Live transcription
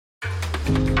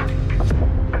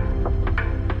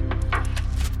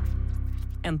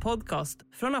podcast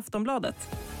från Aftonbladet.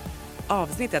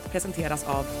 Avsnittet presenteras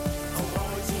av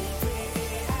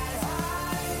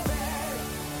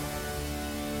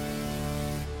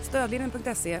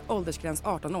Stödlinjen.se, åldersgräns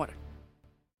 18 år.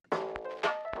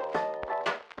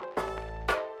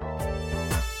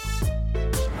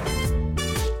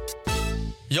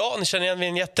 Ja, ni känner igen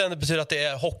vignetten. Det betyder att det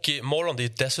är Hockeymorgon. Det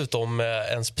är dessutom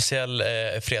en speciell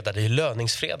fredag. Det är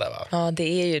löningsfredag, va? Ja,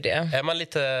 det är ju det.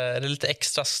 Är det lite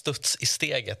extra studs i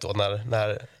steget då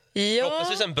när Ja.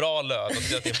 förhoppningsvis en bra lön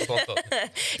och det på kontot?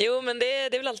 Jo, men det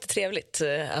är väl alltid trevligt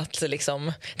att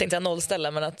liksom, tänkte jag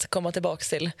nollställa, men att komma tillbaka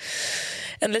till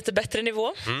en lite bättre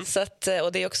nivå. Så att,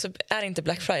 och det är också är inte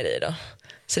Black Friday idag.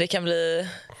 Så det kan bli...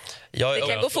 Det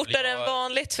kan gå fortare än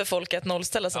vanligt för folk att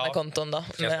nollställa sina konton då.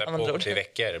 Känns det på 3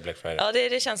 veckor Black Friday? Ja,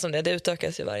 det känns som det. Det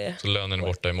utökas ju varje... Så lönen är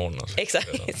borta imorgon alltså.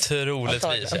 Exakt.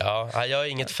 Troligtvis, ja. Jag är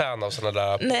inget fan av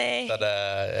sådana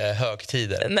där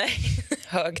högtider. Nej,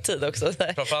 högtid också.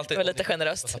 Framförallt det var lite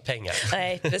generöst. Pengar.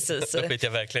 Nej, precis. Då skiter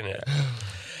jag verkligen i det.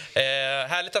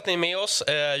 Härligt att ni är med oss,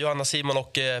 Johanna, Simon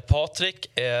och Patrick.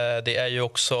 Det är ju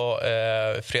också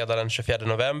fredag den 24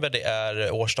 november. Det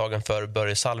är årsdagen för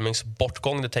Börje Salmings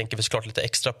bortgång. Det tänker vi såklart lite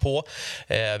extra på.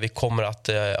 Vi kommer att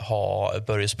ha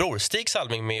Börjes bror Stig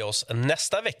Salming med oss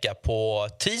nästa vecka på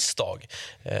tisdag.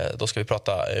 Då ska vi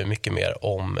prata mycket mer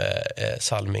om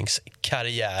Salmings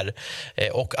karriär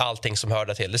och allting som hör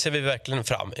där till. Det ser vi verkligen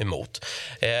fram emot.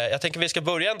 Jag tänker vi ska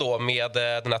börja ändå med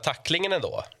den här tacklingen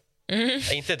ändå.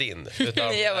 Inte din,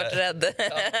 utan jag har varit rädd.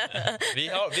 Vi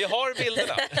har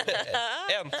bilderna.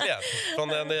 Äntligen. Från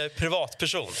en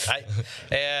privatperson. Nej.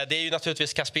 Det är ju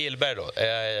naturligtvis Kasper Gillberg då,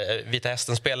 Vita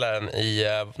Hästen-spelaren i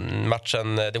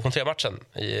matchen, division 3-matchen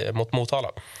mot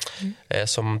Motala,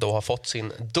 som då har fått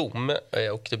sin dom.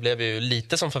 Och det blev ju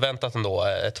lite som förväntat ändå,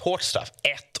 ett hårt straff.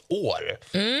 1 år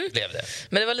blev det.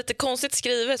 Men det var lite konstigt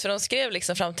skrivet, för de skrev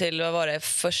liksom fram till, vad var det,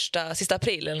 sista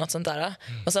april eller något sånt där.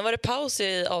 Och sen var det paus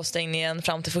i avstängningen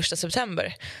fram till 1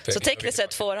 september. Så tekniskt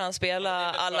sett får han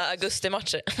spela alla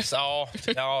augusti-matcher.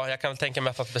 Ja, jag kan väl tänka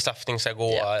mig att bestraffning ska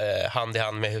gå hand i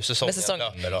hand med hur säsongen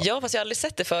löper. Ja, fast jag har aldrig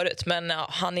sett det förut. Men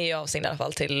han är ju avstängd i alla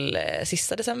fall till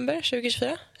sista december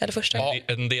 2024. Eller första. Ja.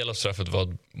 En del av straffet var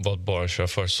att bara köra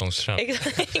försäsongsträning.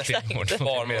 Exakt.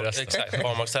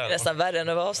 Nästan värre än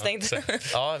att vara avstängd.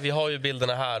 Ja, vi har ju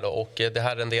bilderna här då, och det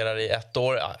här renderar i 1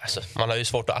 år. Alltså, man har ju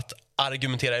svårt att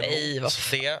argumentera emot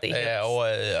det. Och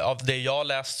av det jag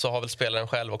läst så har väl spelaren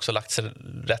själv också lagt sig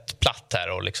rätt platt här,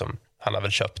 och liksom, han har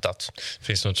väl köpt att det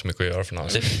finns nog inte så mycket att göra för någon.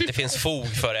 Det finns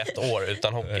fog för 1 år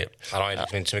utan hockey. Han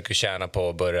har inte så mycket att tjäna på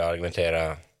att börja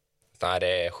argumentera. Nej,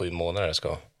 det är 7 månader det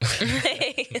ska.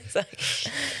 Nej, exakt.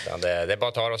 Det är bara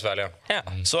att ta oss välja. Ja.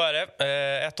 Så är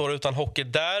det. 1 år utan hockey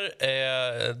där.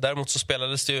 Däremot så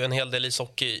spelades det ju en hel del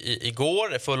ishockey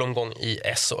igår. Full omgång i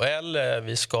SHL.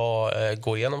 Vi ska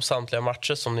gå igenom samtliga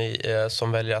matcher som ni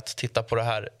som väljer att titta på det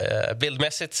här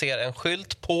bildmässigt ser en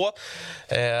skylt på.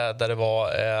 Där det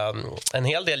var en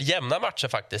hel del jämna matcher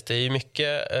faktiskt. Det är ju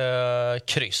mycket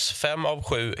kryss. 5 av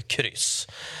 7 kryss.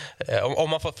 Om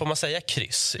man får man säga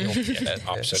kryss i hockey?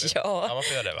 Absolut. Ja, man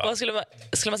får göra det, va? Vad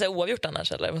skulle man säga, oavgjort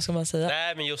annars, eller vad ska man säga?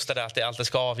 Nej, men just det där att det alltid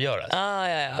ska avgöras.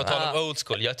 På tal om old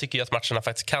school, jag tycker ju att matcherna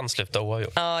faktiskt kan sluta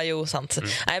oavgjort. Jo, sant.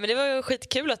 Nej, men det var ju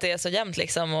skitkul att det är så jämnt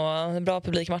liksom, och bra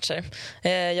publikmatcher.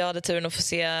 Jag hade turen att få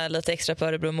se lite extra på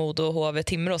Örebro, Modo och Hovet,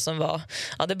 Timrå som var,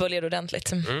 det började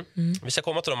ordentligt. Vi ska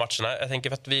komma till de matcherna. Jag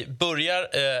tänker att vi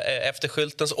börjar efter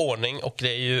skyltens ordning, och det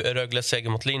är ju Rögles seger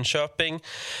mot Linköping,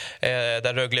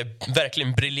 där Rögle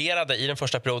verkligen briljerade i den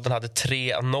första perioden, hade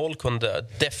 3-0, kunde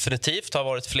definitivt har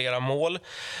varit flera mål.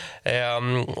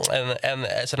 En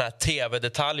sån här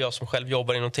tv-detalj, jag som själv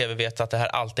jobbar inom tv vet att det här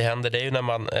alltid händer. Det är ju när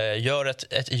man gör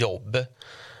ett jobb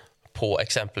på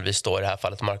exempelvis då i det här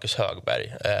fallet Marcus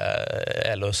Högberg,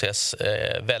 LHCs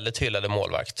väldigt hyllade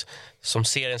målvakt, som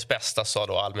seriens bästa, sa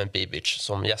då Almen Bibic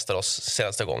som gästade oss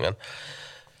senaste gången.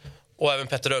 Och även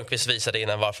Petter Rönnqvist visade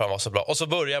innan varför han var så bra. Och så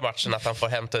börjar matchen att han får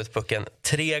hämta ut pucken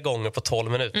 3 gånger på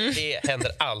 12 minuter. Det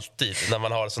händer alltid när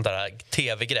man har ett sånt där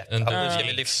tv-grepp. Att nu ska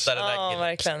vi lyfta den där killen. Ja,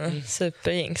 verkligen.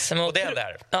 Superjinx. Och det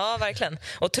händer. Ja, verkligen.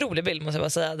 Otrolig bild måste jag bara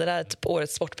säga. Det där är typ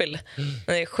årets sportbild.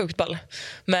 Det är sjukt ball.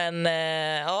 Men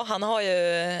han har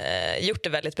ju gjort det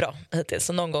väldigt bra hittills.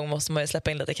 Så någon gång måste man ju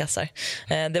släppa in lite kassar.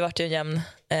 Det vart ju en jämn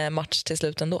match till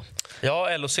slut ändå.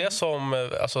 Ja, LHC som...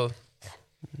 Alltså,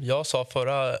 jag sa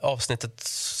förra avsnittet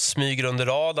smyger under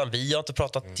radarn. Vi har inte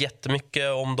pratat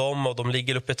jättemycket om dem, och de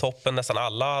ligger uppe i toppen. Nästan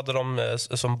alla hade dem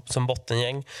som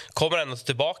bottengäng. Kommer ändå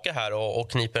tillbaka här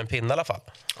och kniper en pinne i alla fall.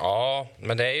 Ja,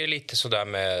 men det är ju lite sådär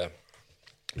med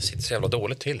Det sitter så jävla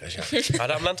dåligt till. Han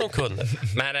ramlar inte omkull.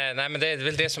 Men det är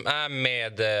väl det som är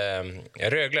med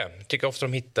Rögle. Jag tycker ofta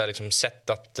de hittar liksom sätt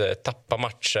att tappa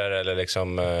matcher eller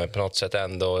liksom, på något sätt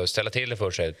ändå ställa till det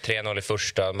för sig. 3-0 i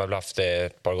första, man har väl haft det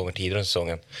ett par gånger tidigare i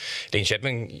säsongen.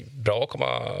 Linköping bra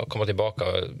att komma tillbaka,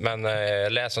 men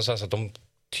jag läser någonstans att de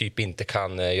typ inte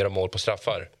kan göra mål på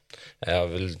straffar.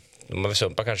 De har väl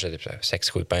sumpat kanske typ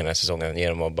 6-7 på den här säsongen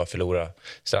genom att bara förlora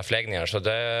straffläggningar. Så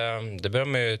det bör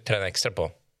de ju träna extra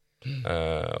på.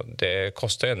 Det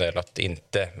kostar ju en del att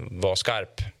inte vara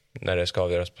skarp när det ska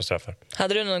avgöras på straffar.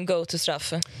 Hade du någon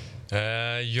go-to-straff?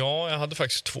 Ja, jag hade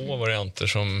faktiskt 2 varianter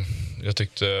som jag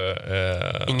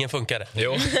tyckte... Ingen funkade.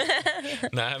 Jo.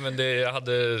 Nej, men jag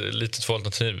hade lite 2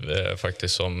 alternativ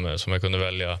faktiskt som jag kunde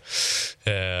välja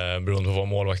beroende på vad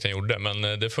målvakten gjorde.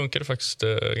 Men det funkade faktiskt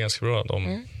ganska bra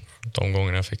de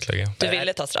gångerna jag fick lägga. Du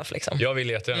ville ta straff liksom? Jag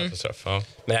ville jättegärna ta straff, ja.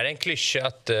 Men är det en klyscha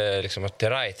att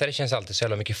rightare känns alltid så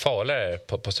jävla mycket farligare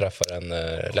på straffar än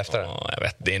leftare? Ja, jag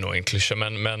vet, det är nog en klyscha,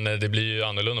 men det blir ju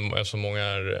annorlunda. Eftersom många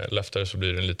är leftare så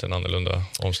blir det en liten annorlunda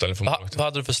omställning för målvakten. Vad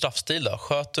hade du för straffstil då?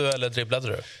 Sköt du eller dribblade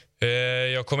du?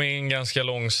 Jag kom in ganska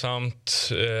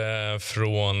långsamt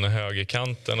från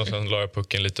högerkanten och sen la jag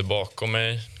pucken lite bakom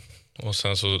mig. Och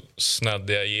sen så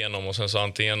snädde jag igenom och sen så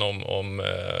antingen om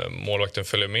målvakten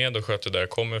följer med och sköt det där jag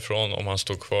kommer ifrån. Om han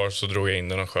stod kvar så drog jag in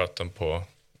den och sköt den på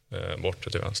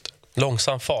bortre till vänster.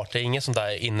 Långsam fart, det är ingen sån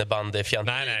där innebandy-fjant.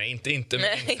 Nej, inte inte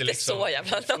liksom så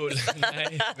jävla långsamt.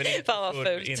 Nej,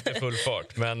 men inte full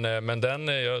fart. Men den,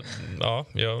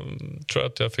 jag tror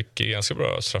att jag fick ganska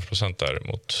bra straffprocent där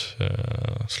mot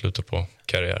slutet på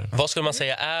karriären. Vad skulle man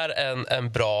säga är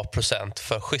en bra procent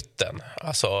för skytten?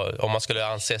 Alltså om man skulle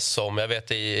anses som, jag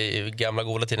vet i gamla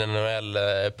goda tiden NHL,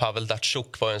 Pavel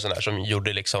Datsyuk var en sån där som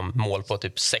gjorde liksom mål på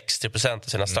typ 60% av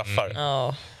sina straffar.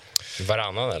 Ja.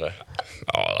 Varannan eller?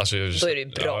 Ja, alltså, då är det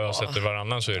bra. Ja, jag sätter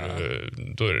varannan så är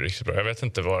då är det riktigt bra. Jag vet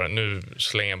inte vad, nu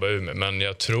slänger jag bara ur mig, men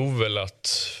jag tror väl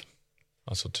att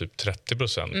alltså typ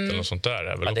 30% eller något sånt där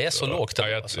är väl. Ja, det är så lågt.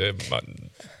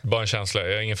 Bara en känsla,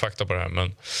 jag har ingen fakta på det här,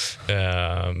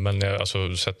 men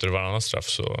alltså, sätter du varannan straff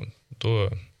så då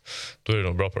är det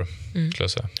nog bra på det, skulle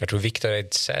jag säga. Jag tror Victor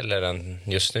Ejdsell är den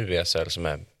just nu i SHL som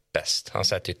är bäst. Han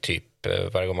sätter typ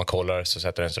varje gång man kollar så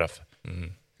sätter en straff.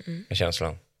 Med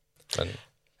känslan. Men...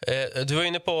 Du var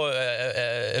inne på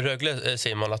Rögle,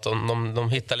 Simon, att de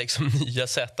hittar liksom nya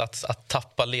sätt att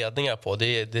tappa ledningar på.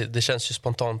 Det känns ju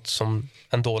spontant som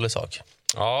en dålig sak.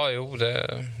 Ja, jo,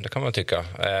 det kan man tycka.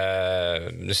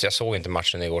 Jag såg inte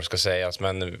matchen igår, ska sägas,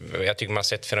 men jag tycker man har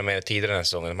sett fenomenet tidigare den här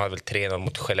säsongen. De hade väl 3-0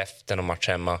 mot Skellefteå och match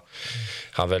hemma.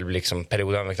 Han väl liksom,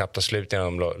 perioden var knappt slut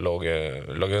innan de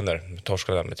låg under.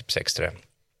 Torskade med typ 6-3.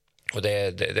 Och det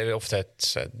är ofta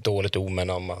ett dåligt omen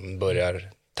om man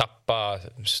börjar tappa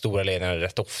stora ledningar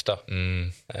rätt ofta.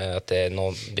 Att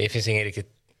det finns ingen riktigt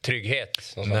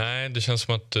trygghet. Nej, det känns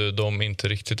som att de inte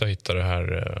riktigt har hittat det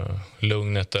här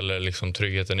lugnet eller liksom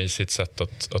tryggheten i sitt sätt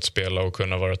att spela och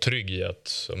kunna vara trygg i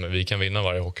att vi kan vinna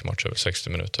varje hockeymatch över 60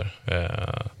 minuter.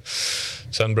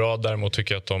 Sen bra däremot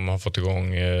tycker jag att de har fått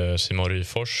igång Simon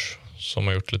Ryfors som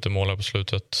har gjort lite mål här på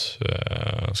slutet.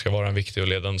 Ska vara en viktig och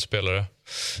ledande spelare.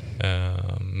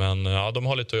 Men ja, de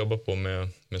har lite att jobba på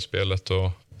med spelet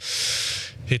och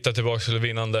hitta tillbaka till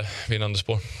vinnande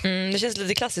spår. Det känns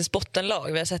lite klassiskt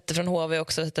bottenlag. Vi har sett det från HV och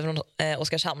också sett det från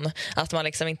Oskarshamn. Att man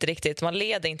liksom inte riktigt, man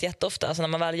leder inte jätteofta. Alltså när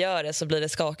man väl gör det så blir det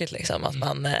skakigt liksom. Att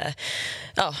man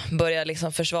börjar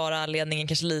liksom försvara ledningen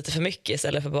kanske lite för mycket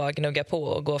istället för bara gnugga på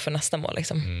och gå för nästa mål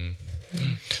liksom.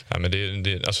 Ja, men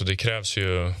det krävs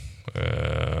ju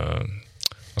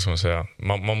vad ska man säga?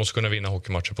 Man måste kunna vinna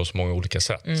hockeymatcher på så många olika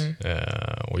sätt.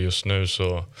 Och just nu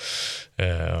så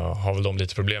har väl de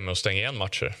lite problem med att stänga igen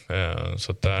matcher.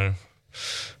 Så att där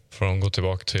får de gå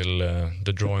tillbaka till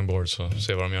the drawing board och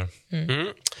se vad de gör.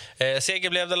 Seger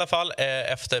blev det i alla fall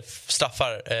efter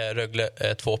straffar.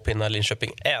 Rögle 2 pinnar,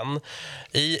 Linköping 1.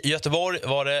 I Göteborg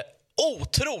var det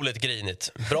otroligt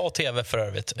grinigt. Bra tv för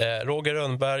övrigt. Roger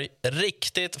Rönnberg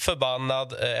riktigt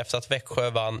förbannad efter att Växjö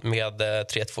vann med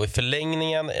 3-2 i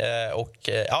förlängningen.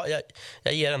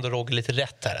 Jag ger ändå Roger lite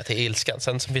rätt här till ilskan.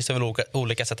 Sen så finns det väl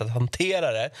olika sätt att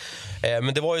hantera det.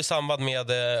 Men det var ju i samband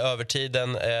med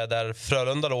övertiden där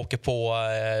Frölunda åker på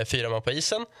 4 man på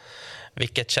isen.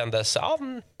 Vilket kändes...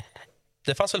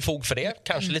 det fanns väl fog för det,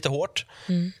 kanske lite hårt.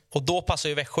 Och då passar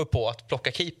ju Växjö på att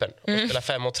plocka keepern och spela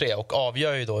 5-3 och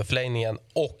avgör ju då i förlängningen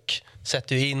och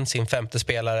sätter ju in sin 5:e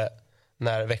spelare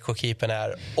när Växjö-keepern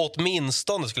är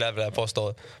åtminstone, skulle jag vilja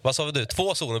påstå. Vad sa du?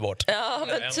 2 zoner bort? Ja,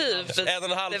 men typ.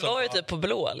 Det var ju typ på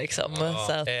blå liksom. Ja.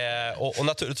 Så att... Och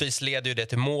naturligtvis leder ju det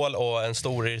till mål och en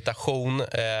stor irritation.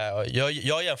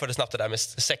 Jag jämförde snabbt det där med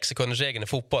 6-sekundersregeln i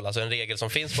fotboll. Alltså en regel som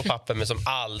finns på papper men som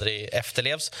aldrig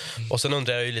efterlevs. Och sen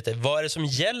undrar jag ju lite, vad är det som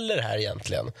gäller här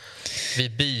egentligen?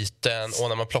 Vid byten och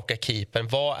när man plockar keepern.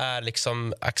 Vad är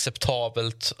liksom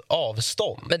acceptabelt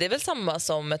avstånd? Men det är väl samma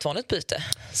som ett vanligt byte,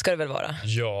 ska det väl vara?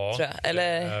 Ja, tror jag.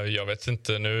 Eller... jag vet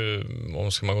inte nu,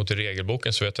 om ska man gå till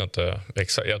regelboken så vet jag inte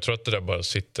exakt. Jag tror att det där bara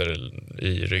sitter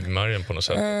i ryggmärgen på något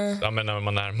sätt. Ja, men när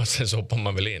man närmar sig så hoppar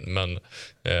man väl in, men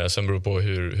sen beror det på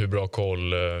hur bra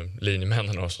koll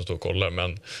linjemännen har som står och kollar.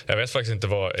 Men jag vet faktiskt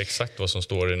inte exakt vad som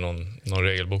står i någon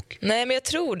regelbok. Nej, men jag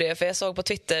tror det, för jag såg på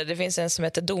Twitter, det finns en som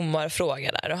heter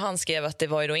domarfråga där, och han skrev att det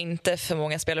var ju då inte för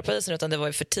många spelare på isen utan det var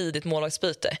ju för tidigt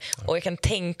målvaktsbyte. Och jag kan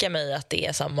tänka mig att det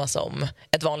är samma som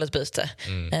ett vanligt byte.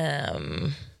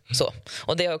 Så.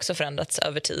 Och det har också förändrats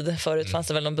över tid. Förut fanns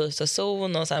det väl någon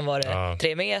byteszon och sen var det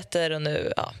 3 meter och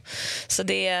nu, Så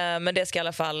men det ska i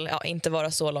alla fall inte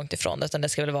vara så långt ifrån, utan det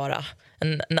ska väl vara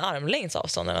en armlängds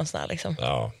avstånd eller något sånt där, liksom.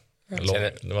 Ja.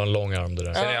 Det var en lång arm det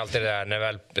där. Sen är alltid det där, när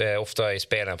väl, ofta i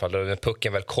spelen, när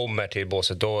pucken väl kommer till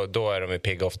båset, då är de ju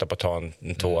pigga ofta på att ta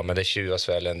en tåa, men det tjuvas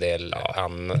väl en del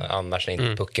annars när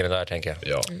inte pucken är där, tänker jag.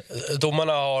 Ja.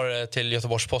 Domarna har till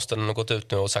Göteborgs-Posten gått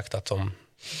ut nu och sagt att de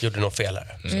gjorde något fel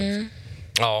här.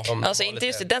 Ja. Alltså inte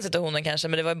just i den situationen kanske,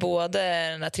 men det var både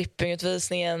den här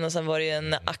trippingutvisningen och sen var det ju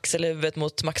en axel i huvudet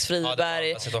mot Max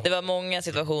Friberg. Det var många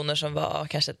situationer som var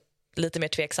kanske lite mer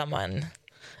tveksamma än...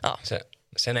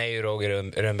 Sen är ju Roger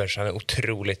Rönnbergs, han är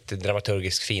otroligt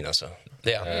dramaturgiskt fin, alltså.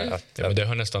 Men det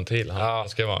hör nästan till.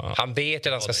 Han vet ju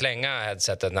att han ska slänga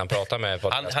headsetet när han pratar med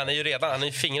han är ju redan,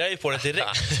 han fingrar ju på det direkt.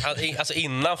 Alltså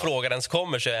innan frågan ens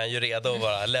kommer så är han ju redo att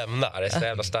bara lämna. Det är så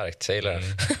jävla starkt, säger det.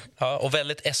 Ja, och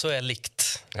väldigt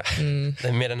SHL-likt.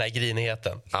 Med den här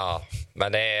grinigheten. Ja,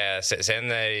 men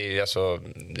sen är ju, alltså,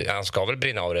 han ska väl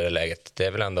brinna av det läget. Det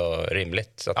är väl ändå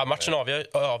rimligt. Ja, matchen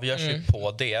avgörs ju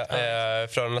på det.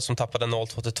 Frölunda som tappade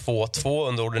 0-2 till 2-2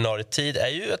 under ordinarie tid är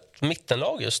ju ett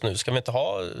mittenlag just nu. Ska vi inte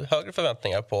ha högre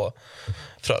förväntningar på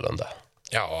Frölunda?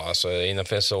 Ja, alltså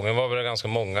innanför säsongen var väl ganska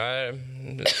många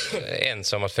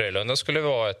ensamma att Frölunda skulle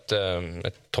vara ett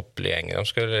toppgäng. De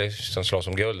skulle liksom slåss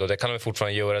om guld, och det kan de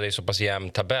fortfarande göra. Det är så pass jämn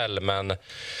tabell, men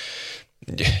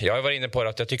jag har varit inne på det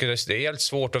att jag tycker det är helt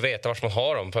svårt att veta var man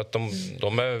har dem, för att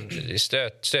de är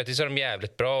stötigt så är de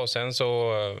jävligt bra, och sen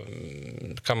så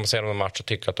kan man se dem i match och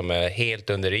tycka att de är helt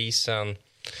under isen.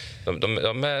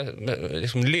 De är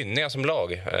liksom lynniga som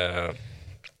lag.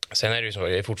 Sen är det ju så,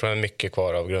 det är fortfarande mycket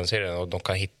kvar av grundserien och de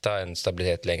kan hitta en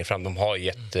stabilitet längre fram. De har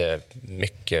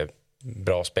jättemycket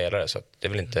bra spelare, så det är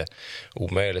väl inte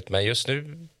omöjligt. Men just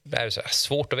nu är det så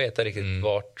svårt att veta riktigt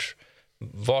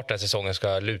vart den säsongen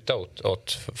ska luta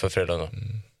åt för Frölunda.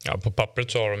 Ja, på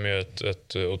pappret så har de ju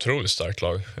ett otroligt starkt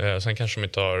lag. Sen kanske de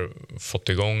inte har fått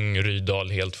igång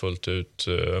Rydal helt fullt ut.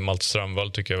 Malte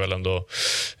Strandvall tycker jag väl ändå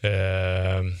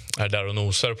är där och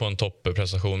nosar på en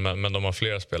topprestation. Men de har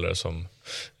flera spelare som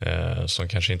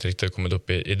kanske inte riktigt kommit upp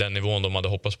i den nivån de hade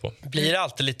hoppats på. Blir det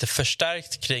alltid lite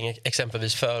förstärkt kring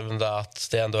exempelvis Frölunda att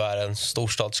det ändå är en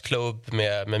storstadsklubb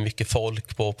med mycket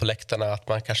folk på läktarna, att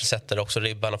man kanske sätter också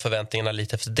ribban och förväntningarna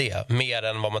lite efter det, mer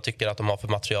än vad man tycker att de har för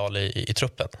material i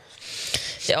truppen?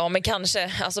 Ja, men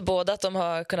kanske. Alltså både att de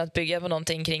har kunnat bygga på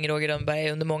någonting kring Roger Rönnberg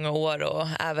under många år, och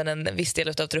även en viss del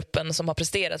av truppen som har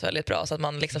presterat väldigt bra, så att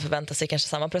man liksom förväntar sig kanske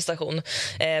samma prestation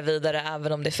vidare,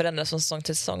 även om det förändras från säsong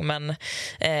till säsong. Men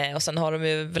och sen har de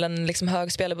ju väl en liksom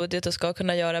hög spelarbudget och ska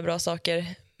kunna göra bra saker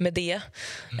med det.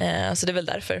 Så det är väl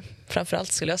därför,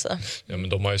 framförallt, skulle jag säga. Ja, men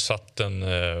de har ju satt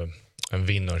en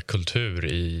vinnarkultur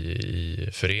i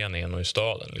föreningen och i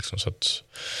staden. Liksom. Så att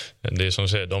det är som du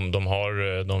säger, de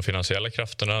har de finansiella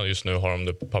krafterna. Just nu har de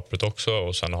det på pappret också.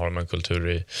 Och sen har de en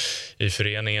kultur i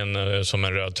föreningen som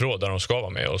en röd tråd där de ska vara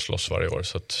med och slåss varje år.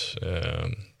 Så att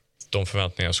de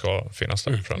förväntningarna ska finnas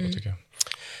där framåt, tycker jag.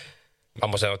 Man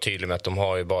måste vara tydlig med att de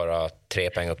har ju bara 3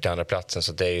 poäng upp till andra platsen,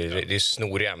 så det är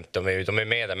snorjämnt. De är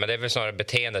med där, men det är väl snarare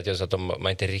beteendet just att man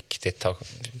inte riktigt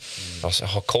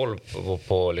har koll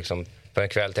på liksom på en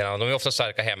kväll till en annan. De är ofta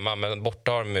starka hemma, men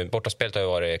bortaspelet har ju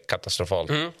varit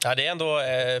katastrofalt. Ja, det är ändå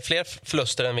fler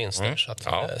förluster än vinster,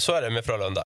 så är det med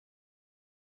Frölunda.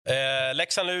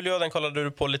 Leksand-Luleå, den kollade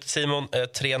du på lite, Simon.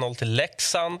 3-0 till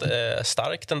Leksand.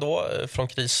 Starkt ändå, från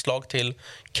krislag till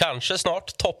kanske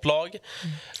snart topplag.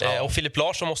 Och Filip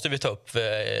Larsson måste vi ta upp,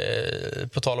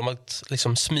 på tal om att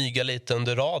liksom smyga lite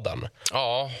under radarn.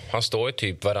 Ja, han står ju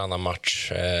typ varannan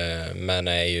match, men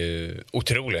är ju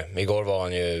otrolig. Igår var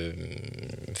han ju,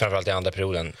 framförallt i andra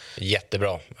perioden,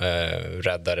 jättebra.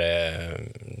 Räddare,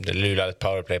 Luleå hade ett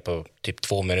powerplay på typ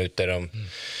 2 minuter.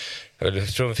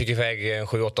 Jag tror de fick iväg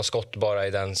 7-8 skott bara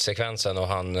i den sekvensen, och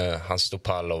han stod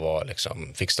pall och var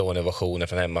liksom, fick stående ovationer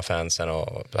från hemmafansen.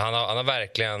 Och han har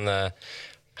verkligen,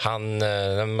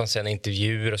 när man ser en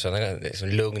intervjuer och så, han är liksom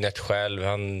lugnet själv.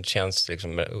 Han känns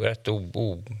liksom rätt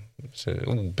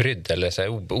obrydd eller så här,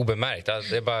 obemärkt.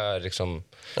 Det är bara liksom...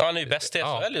 Ja, han är ju bäst i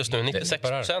SHL just nu,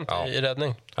 96% i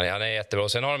räddning. Han är jättebra.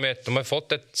 Sen har de har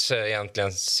fått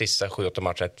egentligen sista 7-8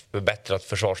 matcher ett förbättrat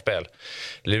försvarsspel.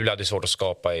 Luleå hade svårt att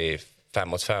skapa i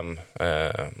 5-mot-5,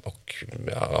 och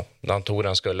han tog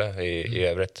den skulle i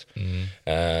övrigt.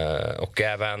 Och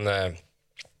även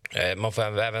man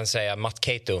får även säga Matt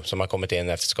Cato, som har kommit in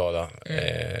efter skada,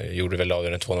 gjorde väl av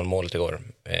den 2-0-målet igår.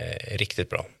 Riktigt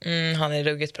bra. Han är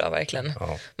ruggigt bra, verkligen.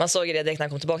 Ja. Man såg det direkt när han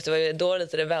kom tillbaka. Det var ju då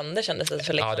lite det vände, kändes det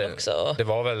för Leksand också. Det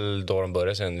var väl då de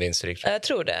började sin vinstrik. Jag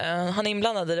tror det. Han är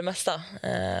inblandad i det mesta.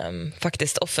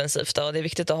 Faktiskt offensivt. Och det är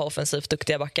viktigt att ha offensivt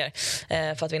duktiga backar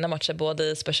för att vinna matcher, både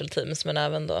i special teams men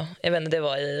även då, jag vet inte, det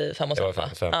var i 5-5.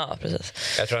 Ja, precis.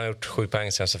 Jag tror han har gjort 7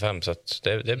 poäng sen 5, så att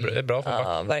det är bra för en back.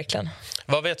 Ja, verkligen.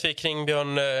 Vad vet vi kring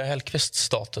Björn Hellkvists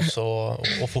status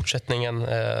och fortsättningen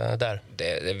där?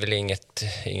 Det är väl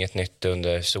inget nytt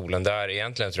under solen där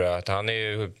egentligen, tror jag. Att han är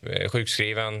ju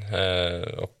sjukskriven,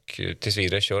 och tills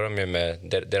vidare kör de ju med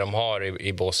det de har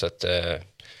i båset.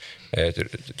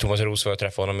 Thomas Roos var att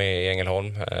träffa honom i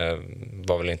Ängelholm.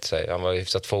 Var väl inte så, han var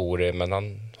hyfsat fåorig, men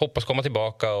han hoppas komma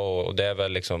tillbaka, och det är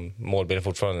väl liksom målbilden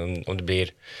fortfarande. Om det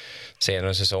blir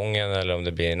senare säsongen eller om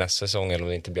det blir nästa säsong eller om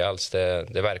det inte blir alls.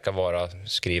 Det verkar vara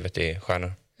skrivet i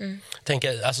stjärnor.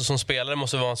 Tänker, alltså som spelare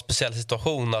måste det vara en speciell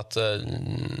situation att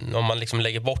om man liksom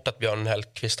lägger bort att Björn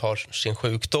Hellkvist har sin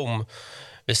sjukdom,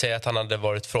 vi säger att han hade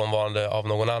varit frånvarande av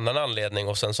någon annan anledning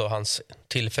och sen så hans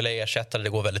tillfälliga ersättare, det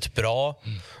går väldigt bra.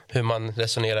 Hur man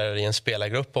resonerar i en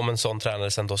spelargrupp om en sån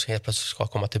tränare sen då helt plötsligt ska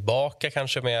komma tillbaka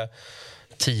kanske med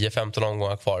 10-15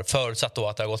 omgångar kvar, förutsatt då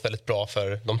att det har gått väldigt bra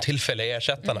för de tillfälliga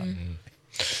ersättarna.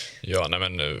 Ja, nej,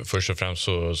 men först och främst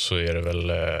så är det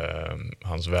väl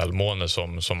hans välmående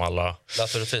som alla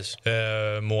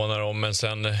månar om. Men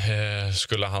sen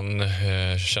skulle han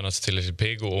känna sig tillräckligt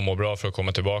pigg och må bra för att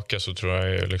komma tillbaka, så tror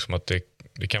jag liksom att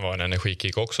det kan vara en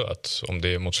energikick också, att om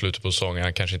det är mot slutet på säsongen,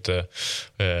 han kanske inte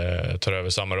tar över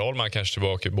samma roll, men han kanske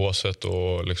tillbaka i båset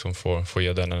och liksom får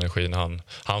ge den energin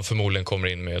han förmodligen kommer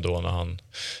in med då när han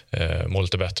mår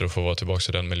lite bättre och får vara tillbaka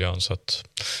i den miljön. Så att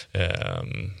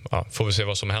får vi se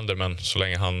vad som händer, men så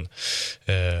länge han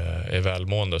är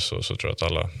välmående så tror jag att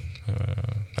alla,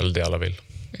 eller det alla vill.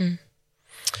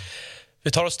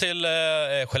 Vi tar oss till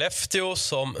Skellefteå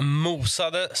som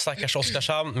mosade stackars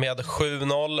Oskarshamn med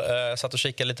 7-0. Satt och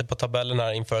kikade lite på tabellen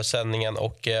här inför sändningen,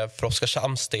 och för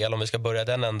Oskarshamns del, om vi ska börja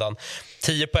den ändan,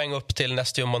 10 poäng upp till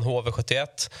nästjumman Hovet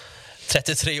 71,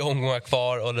 33 omgångar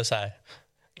kvar, och det är så här,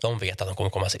 de vet att de kommer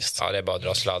komma sist. Ja, det är bara att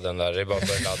dra sladden där, det är bara att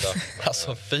börja ladda.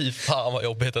 Alltså fy fan vad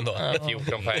jobbigt ändå.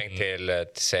 14 poäng till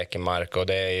säker mark, och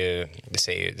det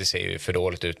ser ju för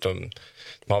dåligt ut. De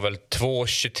har väl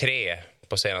 2-23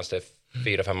 på senaste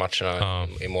 4-5 matcherna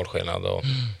i målskillnad, och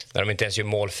när de inte ens gör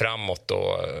mål framåt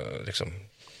då liksom,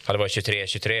 hade varit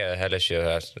 23-23 eller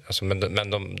 20, alltså, men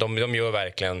de gör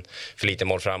verkligen för lite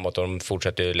mål framåt, och de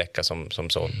fortsätter ju läcka som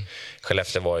så.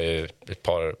 Skellefteå var ju ett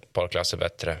par klasser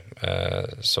bättre,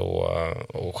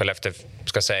 och Skellefteå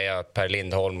ska säga Per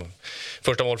Lindholm,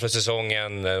 första mål för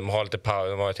säsongen, de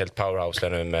har ett helt powerhouse där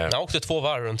nu med. Jag åkte 2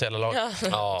 varv runt hela laget.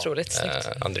 Ja, otroligt snyggt.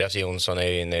 Andreas Jonsson är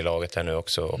ju inne i laget här nu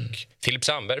också, och Filip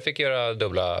Sandberg fick göra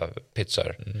dubbla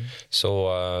pizzor.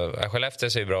 Så Skellefteå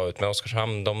ser ju bra ut, men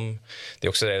Oskarshamn, det är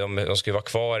också det, de ska ju vara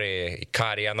kvar i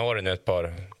Karjanorr nu ett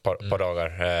par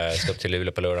dagar, ska upp till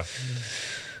Luleå på lördag.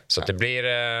 Så det blir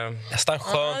nästan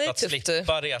skönt att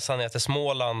slippa resan ner till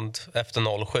Småland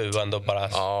efter 07 och ändå bara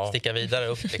sticka vidare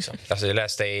upp liksom. Alltså, jag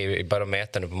läste i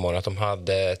barometern på morgonen att de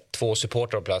hade 2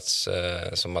 supportrar på plats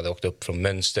som hade åkt upp från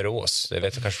Mönsterås. Det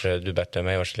vet kanske du bättre än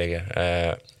mig var det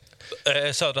ligger.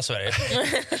 Södra Sverige.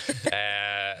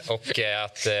 Och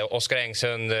att Oskar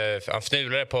Engsund, han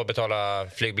fnulade på att betala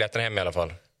flygbiljetten hem i alla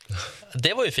fall.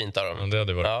 Det var ju fint av dem. Det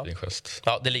hade varit en gest.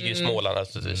 Ja, det ligger ju i Småland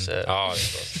naturligtvis. Ja,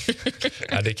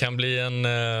 det kan bli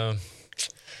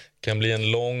kan bli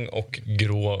en lång och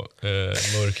grå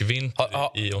mörk vinter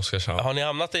i Oskarshamn. Har ni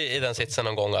hamnat i den sitsen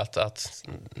någon gång att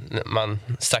man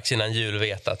strax innan jul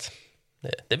vet att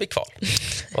det blir kval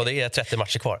och det är 30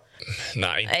 matcher kvar?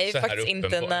 Nej, inte så här faktiskt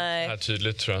uppenbart. inte, nej. Här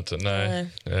tydligt tror jag inte.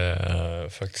 Nej.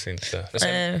 Faktiskt inte.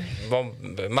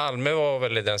 Malmö var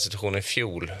väl i den situationen i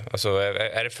fjol. Alltså,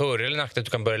 är det för eller nackdel att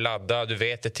du kan börja ladda, du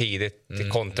vet det tidigt,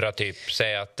 kontra typ,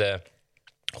 säg att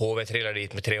Hovet trillar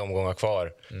dit med 3 omgångar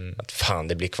kvar. Att fan,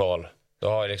 det blir kval.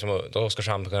 Då ska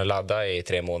Oskarshamn kunna ladda i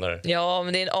 3 månader. Ja,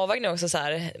 men det är en avvägning också så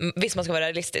här. Visst, man ska vara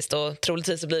realistisk och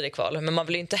troligtvis så blir det kval. Men man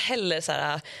vill ju inte heller så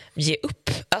här ge upp.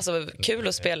 Alltså kul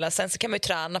att spela. Sen så kan man ju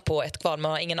träna på ett kval.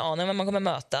 Man har ingen aning om vad man kommer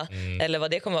möta. Eller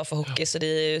vad det kommer vara för hockey. Så det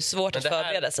är ju svårt att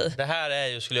förbereda sig. Det här är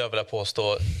ju, skulle jag vilja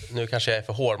påstå, nu kanske jag är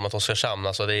för hård mot Oskarshamn.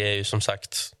 Alltså det är ju som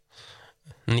sagt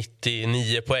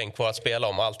 99 poäng kvar att spela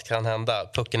om. Allt kan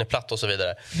hända. Pucken är platt och så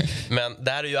vidare. Men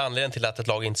det här är ju anledningen till att ett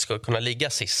lag inte ska kunna ligga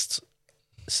sist.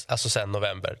 Alltså sen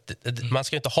november. Man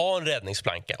ska ju inte ha en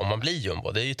räddningsplanka om man blir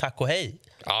jumbo. Det är ju tack och hej.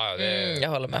 Ja, jag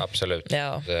håller med. Absolut.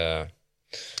 Ja.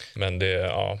 Men det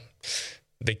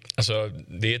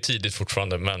är tidigt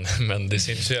fortfarande, men det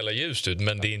ser inte så jävla ljust ut.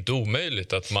 Men det är inte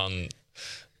omöjligt att man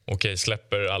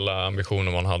släpper alla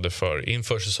ambitioner man hade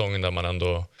inför säsongen, där man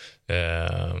ändå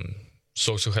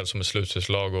såg sig själv som ett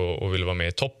slutspelslag och ville vara med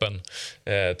i toppen,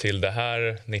 till det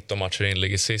här 19 matcher in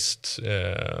ligger sist.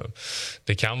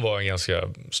 Det kan vara en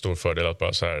ganska stor fördel att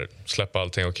bara så här släppa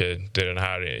allting. Det är den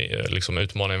här liksom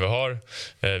utmaningen vi har.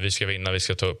 Vi ska vinna, vi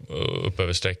ska ta upp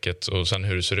över strecket, och sen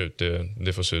hur det ser ut,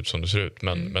 det får se ut som det ser ut.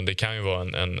 Men det kan ju vara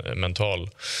en mental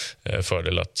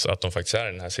fördel att de faktiskt är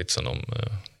i den här sitsen om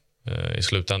i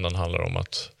slutändan handlar om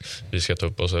att vi ska ta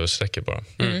upp oss över strecket bara.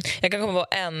 Jag kan komma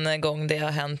på en gång det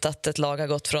har hänt att ett lag har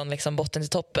gått från liksom botten till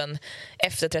toppen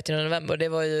efter 30 november. Det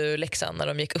var ju Leksand när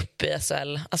de gick upp i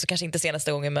SHL. Alltså kanske inte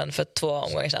senaste gången, men för 2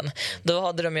 omgångar sedan. Då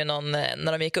hade de ju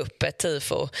när de gick upp ett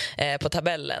tifo på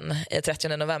tabellen i 30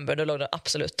 november. Då låg de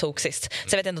absolut tog sist.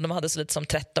 Så jag vet inte om de hade så lite som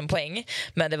 13 poäng,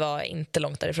 men det var inte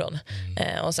långt därifrån.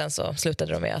 Och sen så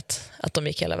slutade de med att de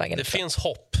gick hela vägen. Det finns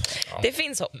hopp. Det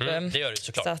finns hopp. Det gör det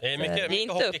såklart. Så att, det är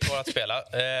mycket hockey kvar att spela.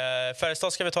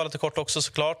 Färjestad ska vi ta lite kort också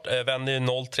såklart. Vänder ju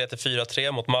 0-3 till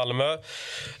 4-3 mot Malmö.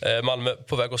 Malmö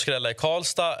på väg att skrälla i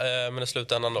Karlstad. Men i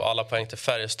slutändan då alla poäng till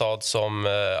Färjestad som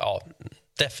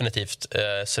definitivt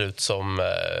ser ut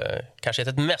som kanske inte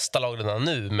ett mästarlag redan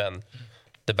nu, men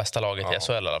det bästa laget i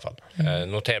SHL i alla fall.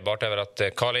 Noterbart över att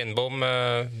Carl Lindbom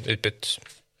utbytt.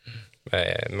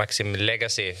 Maxim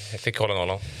Legacy fick hålla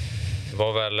nollan. Det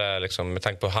var väl liksom, med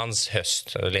tanke på hans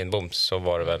höst, Lindbom, så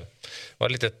var det väl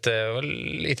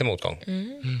lite motgång.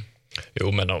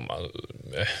 Jo, men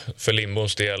för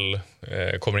Lindboms del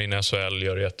kommer in i SHL,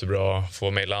 gör det jättebra,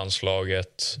 får med i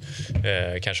landslaget,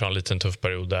 kanske har en liten tuff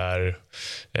period där,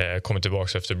 kommer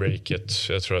tillbaka efter breaket.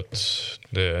 Jag tror att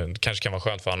det kanske kan vara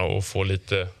skönt för honom att få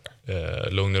lite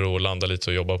lugn och ro, landa lite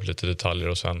och jobba på lite detaljer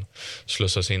och sen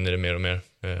slussas in i det mer och mer.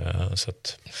 Så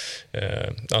att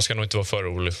han ska nog inte vara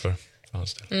för orolig för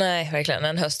hans del. Nej, verkligen.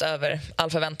 En höst över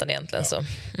all förväntan egentligen. Så.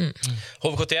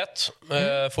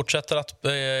 HV71 fortsätter att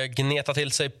gneta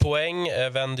till sig poäng.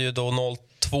 Vänder ju då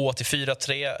 0-2 till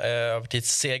 4-3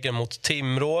 övertidsseger mot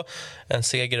Timrå. En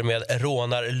seger med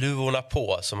rånarluvorna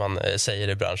på, som man säger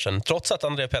i branschen. Trots att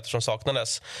André Pettersson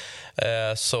saknades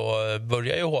så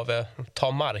börjar ju HV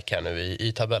ta mark här nu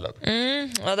i tabellen.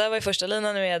 Ja, där var ju första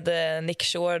linan med Nick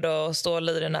Shore och Stål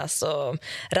Lyrenäs och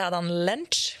Radan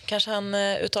Lench, kanske han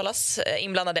uttalas,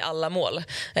 inblandad i alla mål.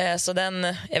 Så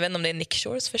jag vet inte om det är Nick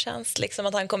Shores förtjänst liksom,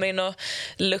 att han kommer in och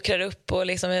luckrar upp och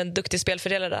liksom är en duktig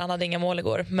spelfördelare. Han hade inga mål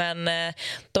igår, men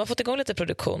de har fått igång lite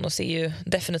produktion och ser ju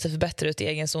definitivt bättre ut i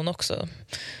egen zon också,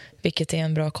 vilket är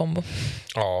en bra kombo.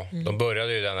 Ja, de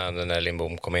började ju den änden när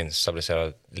Lindbom kom in,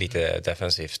 stabiliserade lite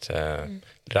defensivt.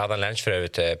 Radan Lench för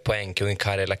övrigt poängkung i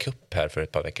Karela Cup här för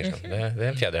ett par veckor sedan. Det är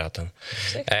en fjäder i hatten.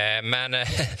 Men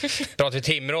pratar vi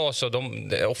Timrå, så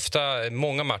ofta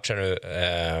många matcher nu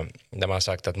där man har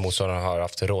sagt att motståndarna har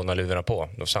haft rånarluvorna på.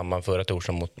 De samman förra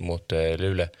torsdagen mot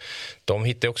Luleå. De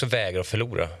hittar också vägar att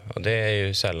förlora, och det är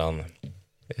ju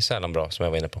sällan bra, som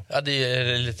jag var inne på. Ja, det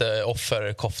är lite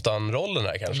offerkoftan-rollen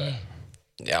här kanske.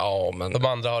 Ja, men de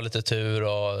andra har lite tur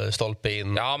och stolpe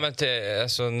in. Ja, men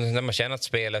alltså, när man känner att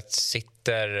spelet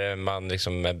sitter, man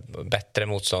liksom är bättre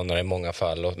motståndare i många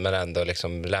fall, men ändå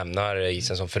liksom lämnar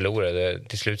isen som förlorare.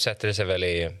 Till slut sätter det sig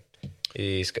väl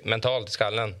mentalt i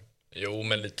skallen. Jo,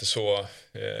 men lite så.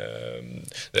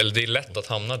 Eller det är lätt att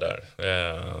hamna där.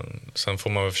 Sen får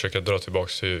man väl försöka dra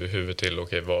tillbaka huvudet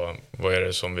till vad är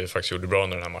det som vi faktiskt gjorde bra i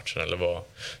den här matchen, eller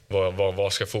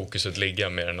vad ska fokuset ligga,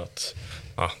 mer än att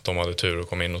de hade tur och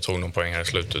kom in och tog någon poäng här i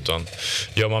slutet. Utan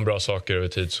gör man bra saker över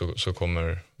tid så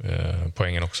kommer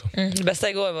poängen också. Det bästa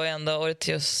igår var ju ändå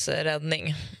Ortius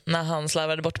räddning. När han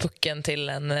slarvade bort pucken till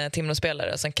en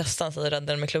Timrå-spelare och sen kastade han sig och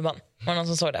räddade med klubban. Var det någon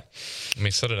som såg det?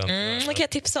 Missade den. Det kan jag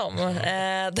tipsa om.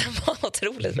 Den var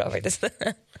otroligt bra faktiskt.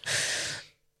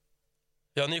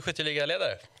 Ja, ny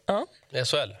skytteligaledare Ja.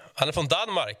 SHL. Han är från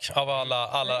Danmark av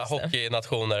alla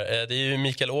hockeynationer. Det är ju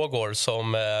Mikael Ågård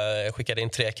som skickade in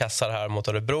 3 kassar här mot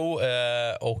Örebro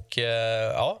och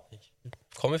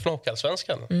kommer från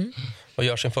Hockeyallsvenskan och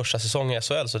gör sin första säsong i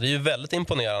SHL, så det är ju väldigt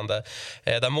imponerande.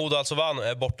 Där Modo alltså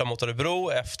vann borta mot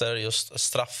Örebro efter just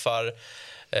straffar.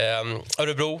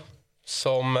 Örebro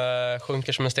som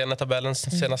sjunker som en sten i tabellen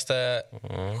senaste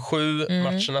 7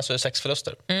 matcherna, så är det 6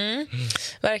 förluster.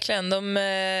 Verkligen, de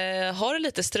har det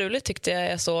lite struligt tyckte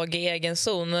jag såg i egen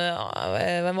zon.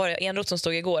 Vem var det? Enroth som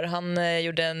stod igår. Han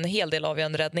gjorde en hel del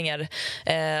avgörande räddningar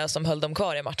som höll dem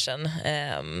kvar i matchen.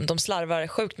 De slarvar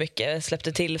sjukt mycket,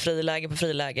 släppte till friläge på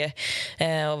friläge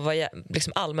och var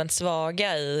liksom allmänt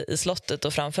svaga i slottet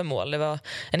och framför mål. Det var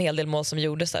en hel del mål som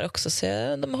gjordes där också, så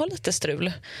de har lite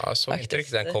strul. Ja, så inte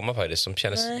riktigt den komma faktiskt. Som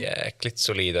kändes jäkligt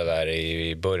solida där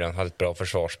i början, hade ett bra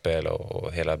försvarsspel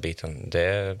och hela biten. Det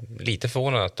är lite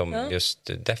förvånande att de just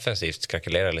defensivt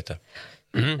krackelerar lite.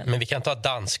 Men vi kan ta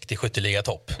danskt i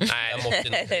skytteligatopp. Nej,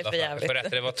 det är för jävligt. För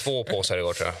rätt, det var 2 påsar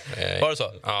igår tror jag. Var det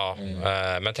så? Ja,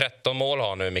 men 13 mål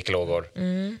har nu Mikael Ågård.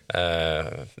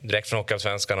 Direkt från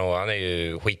Hockeyallsvenskan, och han är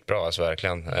ju skitbra alltså,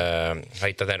 verkligen. Har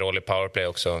hittat en roll i powerplay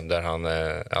också där han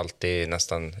alltid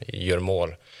nästan gör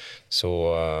mål.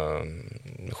 Så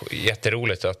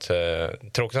jätteroligt att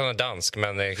tråkigt att han är dansk,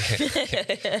 men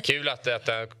kul att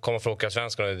komma från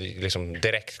Hockeyallsvenskan och liksom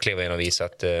direkt kliva in och visa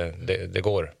att det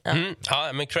går.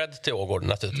 Ja, men cred till Ågård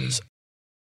naturligtvis.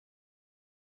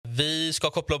 Vi ska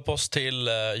koppla upp oss till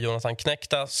Jonathan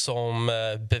Knekta som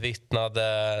bevittnade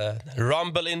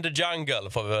Rumble in the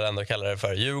Jungle, får vi väl ändå kalla det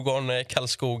för. Djurgården,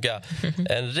 Karlskoga.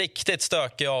 En riktigt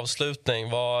stökig avslutning.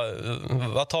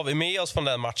 Vad tar vi med oss från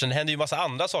den matchen? Det händer ju massa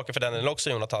andra saker för den också,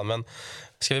 Jonathan. Men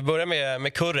ska vi börja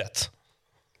med kurret?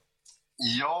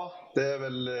 Ja, det är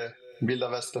väl vilda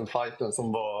västern-fighten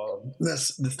som var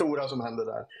det stora som hände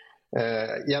där.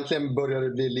 Egentligen började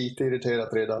det bli lite irriterat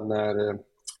redan när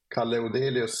Kalle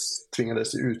Odelius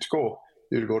tvingades utgå.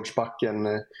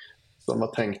 Djurgårdsbacken som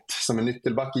var tänkt som en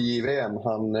nyckelback i JVM.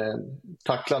 Han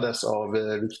tacklades av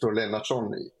Viktor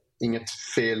Lennartsson. Inget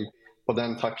fel på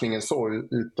den tacklingen så,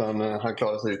 utan han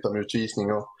klarade sig utan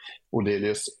utvisning och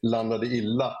Odelius landade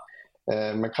illa.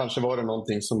 Men kanske var det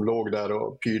någonting som låg där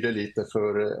och pyrde lite,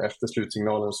 för efter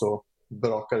slutsignalen så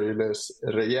brakade det lös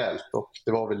rejält och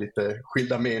det var väl lite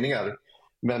skilda meningar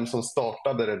vem som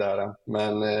startade det där.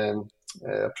 Men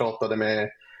jag pratade med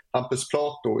Hampus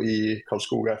Plato i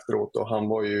Karlskoga efteråt och han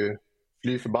var ju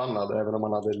fly förbannad. Även om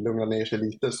han hade lugnat ner sig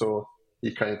lite så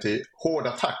gick han ju till hård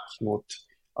attack mot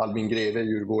Albin Greve i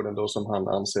Djurgården då, som han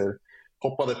anser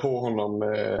hoppade på honom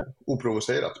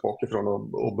oprovocerat bakifrån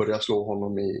och började slå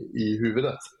honom i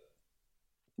huvudet.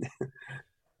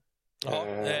 Ja,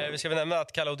 vi ska väl nämna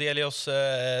att Kalle Odelius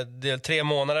 3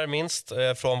 månader minst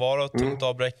frånvaro, tungt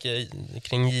avbräck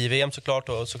kring JVM såklart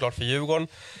och såklart för Djurgården.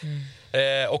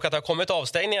 Och att det har kommit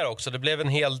avstängningar också. Det blev en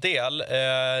hel del.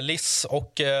 Liss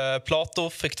och Plato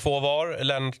fick 2 var.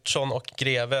 Lennartsson och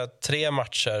Greve 3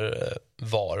 matcher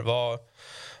var. Vad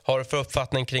har du för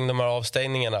uppfattning kring de här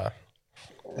avstängningarna?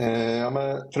 Ja,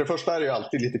 men för det första är det ju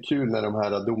alltid lite kul när de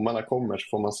här domarna kommer, så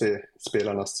får man se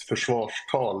spelarnas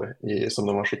försvarstal som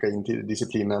de har skickat in till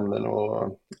disciplinnämnden.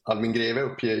 Och Albin Greve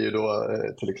uppger ju då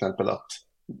till exempel att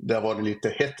det har varit lite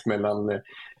hett mellan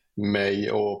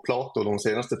mig och Plato de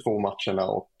senaste 2 matcherna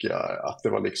och att det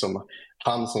var liksom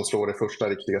han som slår det första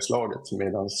riktiga slaget,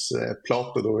 medan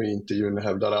Plato då i intervjun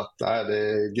hävdar att det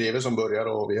är Greve som börjar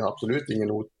och vi har absolut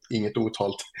inget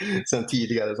otalt sedan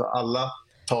tidigare, så alla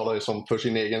talar ju som för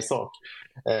sin egen sak.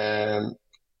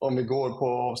 Om vi går på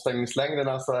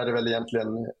avstängningslängderna så är det väl egentligen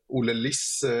Olle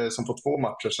Liss som får 2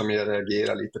 matcher som jag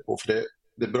reagerar lite på, för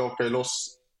det brakar ju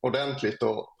loss ordentligt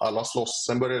och alla slåss.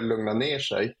 Sen börjar det lugna ner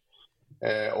sig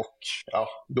och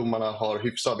domarna har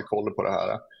hyfsad koll på det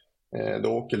här. Då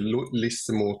åker Liss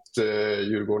mot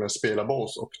Djurgårdens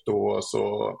spelarbås och då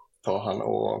så tar han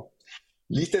och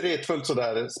lite retfullt så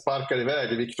där sparkar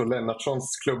iväg Viktor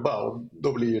Lennartssons klubba, och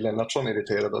då blir ju Lennartsson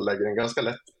irriterad och lägger en ganska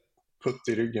lätt putt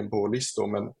i ryggen på Liss då,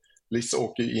 men Liss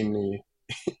åker in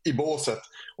i båset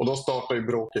och då startar ju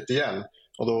bråket igen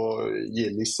och då ger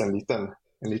Liss en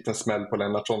liten smäll på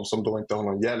Lennartsson som då inte har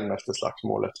någon hjälm efter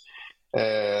slagsmålet.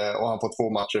 Och han får 2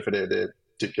 matcher för det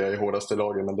tycker jag är hårdaste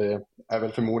lagen, men det är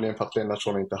väl förmodligen för att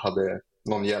Lennartsson inte hade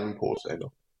någon hjälm på sig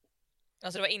då.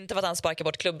 Alltså det var inte för att han sparkade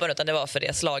bort klubban utan det var för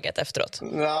det slaget efteråt?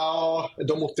 Ja,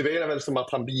 de motiverar väl som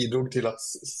att han bidrog till att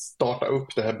starta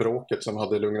upp det här bråket som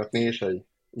hade lugnat ner sig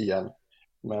igen.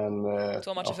 Men,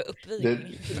 2 matcher för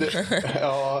uppvigling.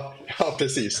 Ja,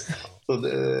 precis. Så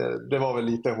det var väl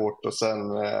lite hårt och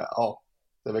sen, ja,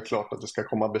 det är väl klart att det ska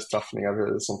komma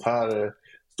bestraffningar. Sånt här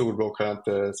storbråk har jag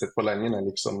inte sett på länge när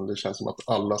liksom det känns som att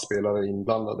alla spelare är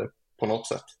inblandade på något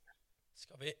sätt.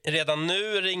 Ska vi redan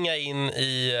nu ringa in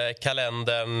i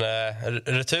kalendern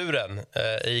returen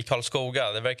i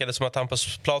Karlskoga? Det verkade som att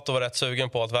Hampus Plato var rätt sugen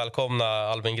på att välkomna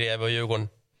Albin Greve och Djurgården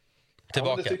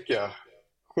tillbaka. Ja, det tycker jag.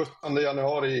 17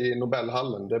 januari i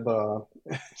Nobelhallen. Det är bara att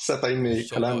sätta in i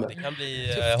kalendern. Det kan bli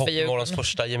Hockeymorgons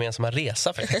första gemensamma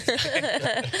resa faktiskt.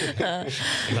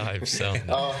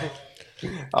 Livesänd.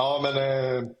 Ja, men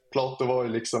Plato var ju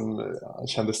liksom, han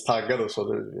kändes taggad och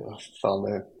så.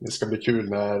 Det ska bli kul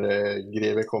när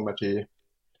Greve kommer till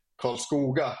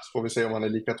Karlskoga. Så får vi se om han är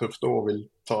lika tuff då och vill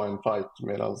ta en fight.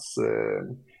 Medan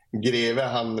Greve,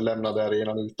 han lämnade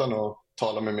arenan utan att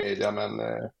tala med media, men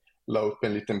la upp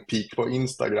en liten pik på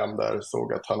Instagram där.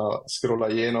 Såg att han har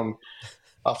scrollat igenom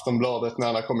Aftonbladet när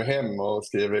han har kommit hem och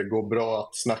skrev gå bra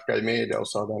att snacka i media, och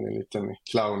så hade han en liten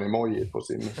clown-emoji på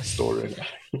sin story.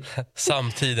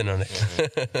 Samtiden, hörni.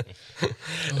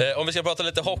 Om vi ska prata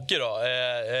lite hockey då.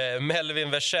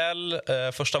 Melvin Versell,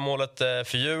 första målet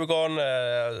för Djurgården,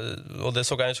 och det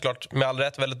såg han ju såklart med all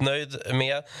rätt väldigt nöjd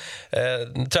med.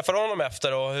 Träffade honom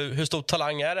efter, och hur stor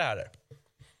talang är det här?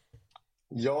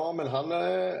 Ja, men han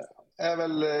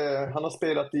har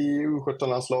spelat i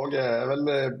U17-landslaget, är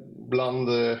väl bland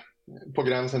på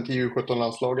gränsen till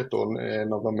U17-landslaget då,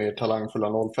 en av de mer talangfulla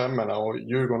 05-erna, och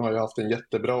Djurgården har ju haft en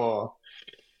jättebra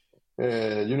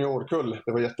juniorkull.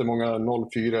 Det var jättemånga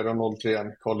 04 och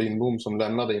 03 Carl Lindbom som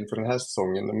lämnade inför den här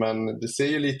säsongen, men det ser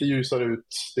ju lite ljusare ut.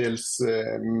 Dels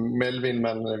Melvin,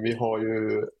 men vi har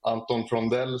ju Anton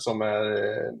Frondell som är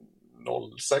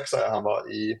 06, han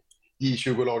var i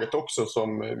J20-laget också,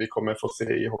 som vi kommer få se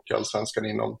i Hockeyallsvenskan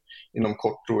inom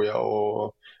kort, tror jag.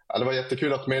 Och, ja, det var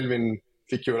jättekul att Melvin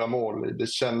fick göra mål. Det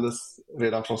kändes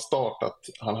redan från start att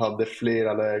han hade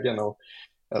flera lägen, och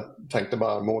jag tänkte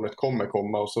bara att målet kommer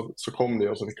komma, och så kom det,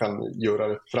 och så vi kan göra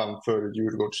det framför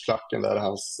Djurgårdsklacken där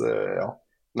hans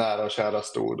nära och kära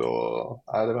stod, och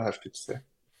det var häftigt att se.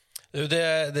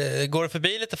 Det går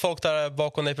förbi lite folk där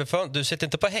bakom dig på fönstret. Du sitter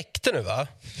inte på häkte nu, va?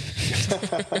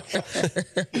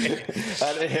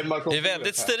 Det är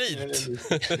väldigt sterilt.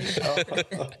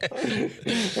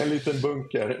 En liten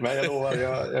bunker. Men jag lovar,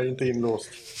 jag är inte inlåst.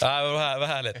 Vad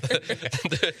härligt.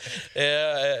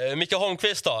 Micke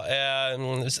Holmqvist då.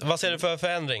 Vad ser du för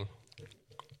förändring?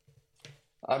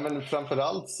 Ja, men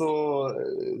framförallt så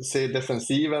ser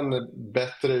defensiven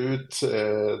bättre ut.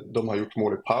 De har gjort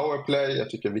mål i powerplay. Jag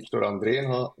tycker Viktor Andrén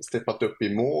har steppat upp i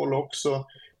mål också.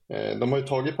 De har ju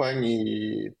tagit poäng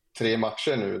i 3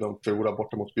 matcher nu. De förlorar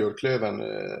borta mot Björklöven.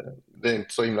 Det är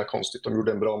inte så himla konstigt. De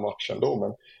gjorde en bra match ändå.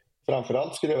 Men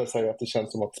framförallt skulle jag väl säga att det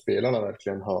känns som att spelarna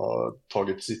verkligen har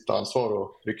tagit sitt ansvar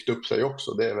och ryckt upp sig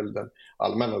också. Det är väl den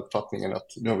allmänna uppfattningen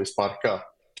att nu har vi sparkat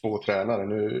 2 tränare.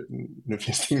 Nu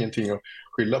finns det ingenting att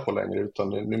skylla på längre, utan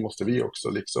nu måste vi också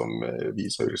liksom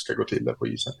visa hur det ska gå till där på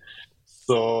isen.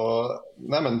 Så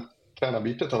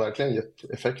tränarbytet har verkligen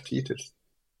gett effekt hittills.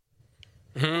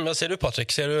 Vad ser du,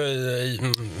 Patrick? Ser du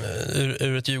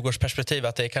ur ett Djurgårdsperspektiv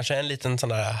att det är kanske en liten sån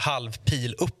där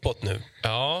halvpil uppåt nu?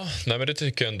 Ja, men det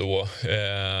tycker jag ändå.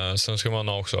 Sen ska man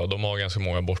också, de har ganska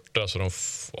många borta, så de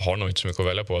har nog inte så mycket att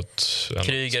välja på. Att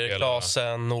Kryger,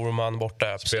 Klasen, Norman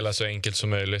borta. Spela så enkelt som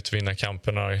möjligt, vinna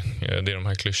kamperna. Det är de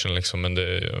här klyschen liksom, men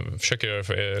det försöker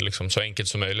göra liksom så enkelt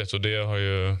som möjligt, och det har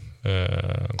ju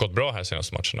gått bra här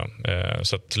senaste matcherna.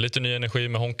 Så att lite ny energi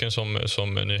med Honken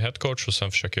som ny headcoach, och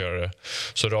sen försöker göra det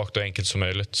så rakt och enkelt som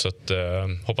möjligt. Så att,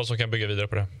 hoppas de kan bygga vidare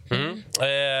på det.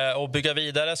 Och bygga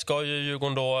vidare ska ju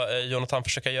Djurgården då, Jonathan,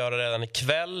 försöka göra redan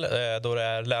ikväll, då det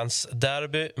är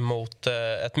länsderby mot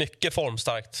ett mycket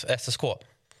formstarkt SSK.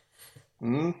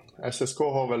 SSK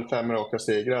har väl 5 raka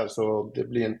segrar, så det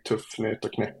blir en tuff nöt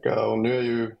att knäcka. Och nu är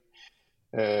ju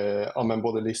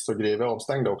både List och Greve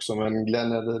avstängda också, men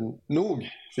glädjande nog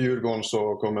för Djurgården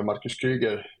så kommer Marcus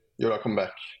Kryger göra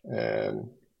comeback.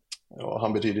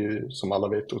 Han betyder ju, som alla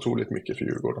vet, otroligt mycket för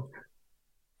Djurgården.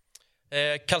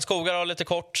 Karlskoga har lite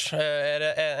kort. Är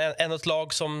det ännu ett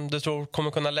lag som du tror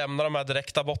kommer kunna lämna de här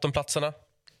direkta bottenplatserna?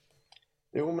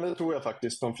 Jo, men det tror jag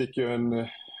faktiskt. De fick ju en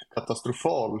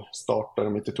katastrofal start där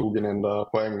de inte tog en enda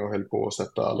poäng och höll på att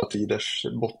sätta alla tiders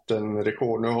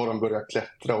bottenrekord. Nu har de börjat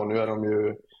klättra, och nu är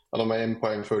de är 1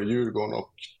 poäng för Djurgården,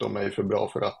 och de är för bra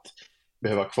för att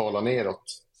behöva kvala neråt.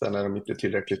 Sen är de inte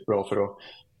tillräckligt bra för att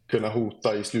kunna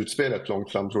hota i slutspelet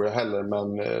långt fram tror jag heller,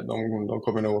 men de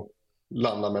kommer nog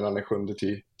landa mellan den 7:e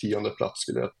till 10:e plats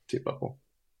skulle jag tippa på.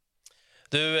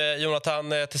 Du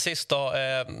Jonathan, till sist då,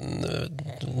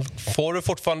 får du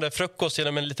fortfarande frukost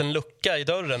genom en liten lucka i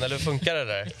dörren eller hur funkar det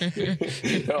där?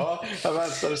 Ja, jag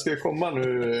väntar, det ska komma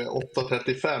nu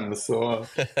 8:35 så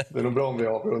det är nog bra om vi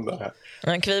avrundar här.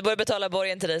 Men Kviborg betalar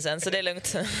borgen till dig sen så det är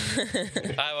lugnt.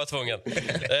 Nej, jag var tvungen.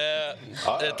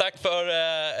 Tack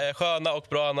för sköna och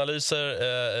bra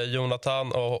analyser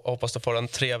Jonathan, och hoppas du får en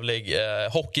trevlig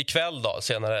hockeykväll då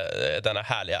senare denna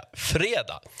härliga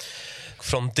fredag.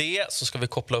 Från det så ska vi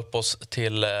koppla upp oss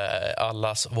till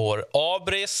allas vår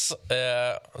Abris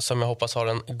som jag hoppas har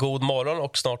en god morgon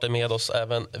och snart är med oss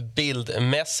även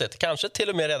bildmässigt, kanske till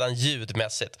och med redan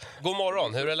ljudmässigt. God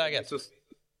morgon, hur är läget?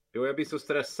 Jag blir så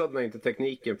stressad när inte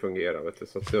tekniken fungerar. Vet du.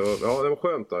 Så att, ja, det var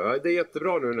skönt då. Ja, det är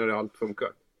jättebra nu när allt funkar.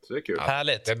 Så det är kul. Ja,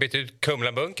 härligt. Jag har bytt ut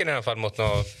Kumlabunken i alla fall mot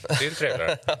något till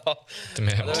trevligare. Det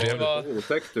är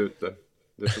otäckt ute.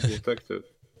 Det är så otäckt ut.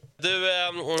 Du,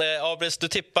 Abris, du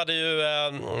tippade ju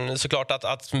såklart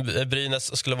att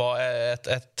Brynäs skulle vara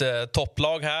ett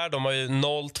topplag här. De har ju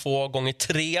 0-2 gånger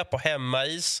 3 på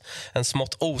hemmais. En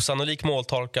smått osannolik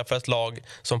måltorka för ett lag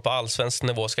som på allsvensk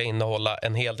nivå ska innehålla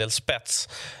en hel del spets.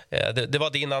 Det var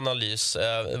din analys.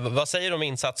 Vad säger du om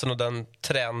insatsen och den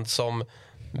trend som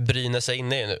Brynäs är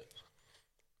inne i nu?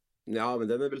 Ja, men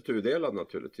den är väl tudelad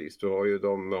naturligtvis.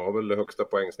 De har väl det högsta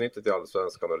poängsnittet i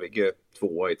allsvenskan och ligger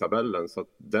 2 i tabellen. Så att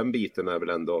den biten är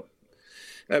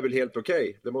väl helt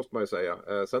okej, det måste man ju säga.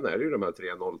 Sen är det ju de här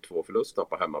 3-0-2 förlusterna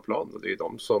på hemmaplan. Och det är ju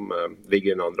de som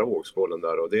ligger i den andra vågskålen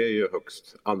där. Och det är ju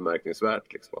högst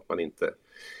anmärkningsvärt liksom, att man inte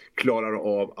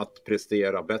klarar av att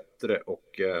prestera bättre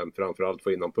och framförallt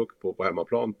få in en puck på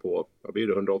hemmaplan på, vad blir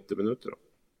det, 180 minuter då?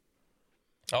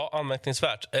 Ja,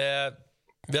 anmärkningsvärt.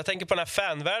 Jag tänker på den här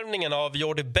fanvärvningen av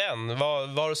Jordi Ben. Vad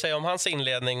har du att säga om hans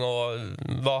inledning och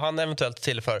vad han eventuellt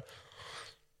tillför?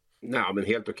 Nej, men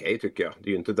helt okej tycker jag. Det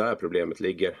är ju inte där problemet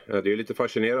ligger. Det är ju lite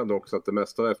fascinerande också att det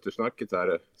mesta av eftersnacket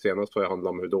här senast har handlat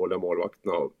om hur dåliga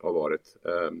målvakterna har varit.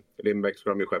 Lindbäck ska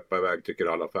de ju skeppa iväg tycker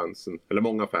alla fansen, eller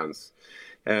många fans.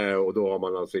 Och då har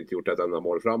man alltså inte gjort ett enda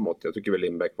mål framåt. Jag tycker väl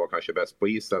Lindbäck var kanske bäst på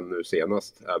isen nu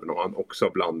senast, även om han också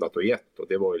har blandat och gett. Och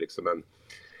det var ju liksom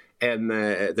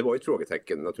det var ju ett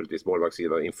frågetecken naturligtvis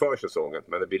målvaktssidan inför säsongen,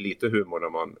 men det blir lite humor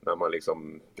när man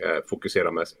liksom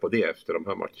fokuserar mest på det efter de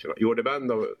här matcherna. Jordi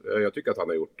Ben, jag tycker att han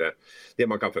har gjort det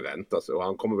man kan förvänta sig och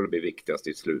han kommer väl bli viktigast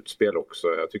i ett slutspel också.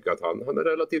 Jag tycker att han är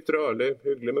relativt rörlig,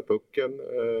 hygglig med pucken,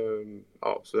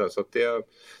 så att det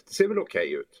ser väl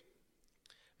okej ut.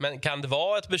 Men kan det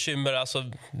vara ett bekymmer? Alltså,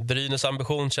 Brynäs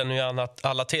ambition känner ju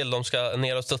alla till. De ska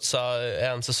ner och studsa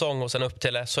en säsong och sen upp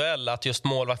till SHL. Att just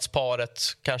målvaktsparet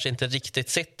kanske inte riktigt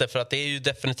sitter. För att det är ju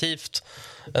definitivt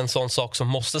en sån sak som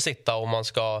måste sitta om man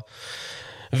ska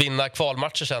vinna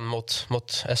kvalmatcher sen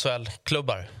mot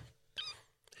SHL-klubbar.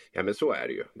 Ja, men så är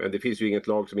det ju. Men det finns ju inget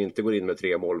lag som inte går in med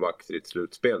 3 målvakter i ett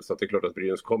slutspel. Så att det är klart att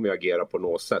Brynäs kommer att agera på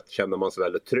något sätt. Känner man sig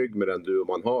väldigt trygg med den duo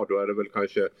man har, då är det väl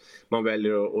kanske man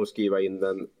väljer att skriva in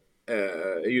den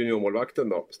juniormålvakten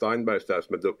då, Steinbergs där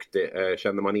som är duktig.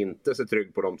 Känner man inte sig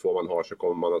trygg på de 2 man har så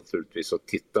kommer man naturligtvis att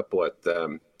titta på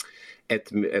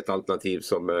ett alternativ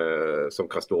som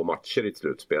kan stå matcher i ett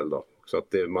slutspel då. Så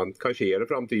att man kanske ger det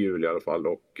fram till jul i alla fall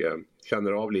och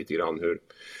känner av lite grann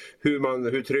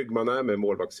hur trygg man är med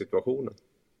målvaktssituationen.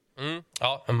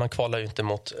 Ja, men man kvalar ju inte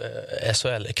mot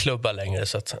SHL-klubbar längre,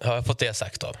 så att, har jag fått det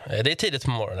sagt då. Det är tidigt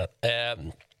på morgonen.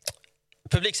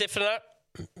 Publiksiffrorna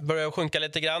börjar sjunka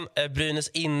lite grann. Är Brynäs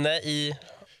inne i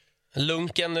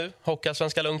lunken nu?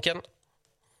 Hockeyallsvenska lunken?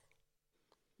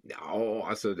 Ja,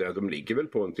 alltså de ligger väl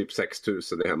på en typ 6 000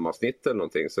 i hemmasnitt eller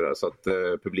någonting sådär. Så att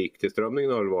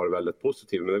publiktillströmningen har varit väldigt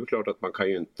positiv. Men det är väl klart att man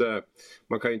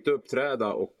kan ju inte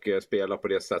uppträda och spela på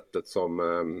det sättet som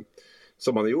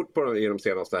man har gjort i de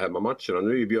senaste hemmamatcherna.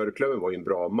 Nu i Björklöven var ju en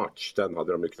bra match. Den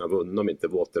hade de ju kunnat vunna om inte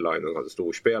Waterlinen hade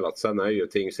storspelat. Sen är ju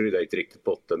Tingsryd ett riktigt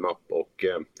bottennapp och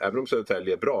även om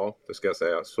Södertälje är bra, det ska jag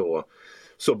säga,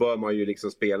 så bör man ju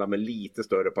liksom spela med lite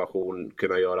större passion,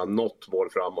 kunna göra något mål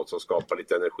framåt som skapar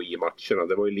lite energi i matcherna.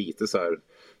 Det var ju lite så här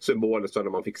symboliskt när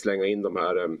man fick slänga in de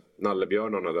här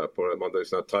nallebjörnarna där man hade ju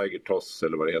såna här Tiger Toss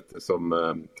eller vad det heter, som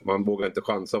man vågade inte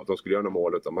chansa att de skulle göra något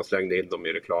mål utan man slängde in dem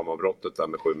i reklamavbrottet där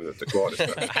med 7 minuter kvar.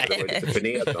 Det var lite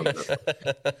förnedrande.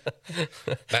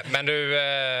 Men du,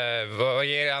 vad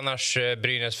ger annars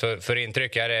Brynäs för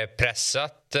intryck? Är det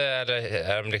pressat eller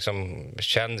är de liksom,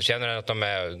 känner att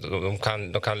de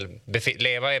kan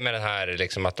leva med det här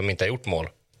liksom, att de inte har gjort mål?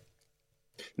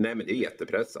 Nej, men det är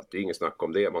jättepressat. Det är inget snack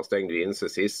om det. Man stängde in sig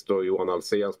sist och Johanna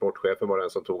Lagus, sportchefen, var den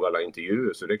som tog alla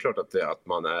intervjuer. Så det är klart att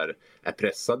man är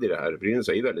pressad i det här. Brynäs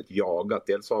är ju väldigt jagat.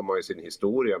 Dels har man ju sin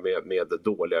historia med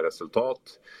dåliga resultat.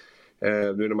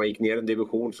 Nu när man gick ner en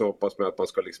division så hoppas man att man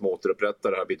ska liksom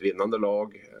återupprätta det här, bli ett vinnande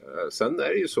lag. Sen är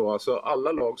det ju så, alltså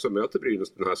alla lag som möter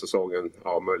Brynäs den här säsongen,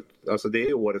 alltså det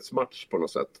är årets match på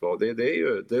något sätt.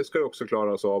 Det ska ju också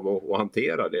klaras av att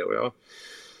hantera det. Och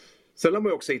sen har man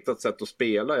ju också hittat ett sätt att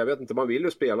spela. Jag vet inte, man vill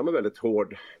ju spela med väldigt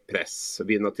hård press.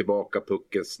 Vinna tillbaka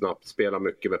pucken snabbt. Spela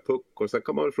mycket med puck. Och sen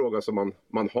kan man fråga sig om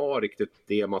man har riktigt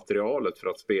det materialet för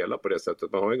att spela på det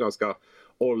sättet. Man har en ganska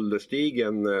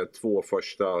ålderstigen två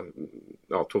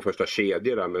första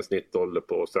kedjor där med snittålder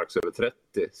på strax över 30.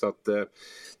 Så att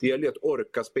det gäller ju att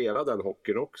orka spela den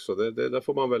hockeyn också. Där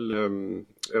får man väl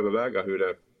överväga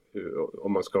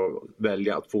om man ska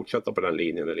välja att fortsätta på den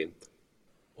linjen eller inte.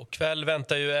 Och kväll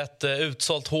väntar ju ett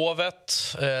utsålt Hovet,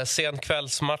 sen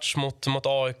kvällsmatch mot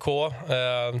AIK.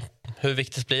 Hur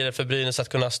viktigt blir det för Brynäs att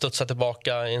kunna studsa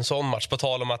tillbaka i en sån match? På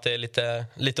tal om att det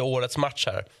är lite årets match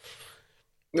här.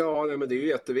 Ja, men det är ju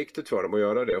jätteviktigt för dem att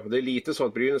göra det. Det är lite så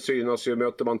att Brynäs synas ju,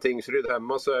 möter man Tingsryd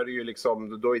hemma så är det ju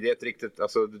liksom, då är det ett riktigt,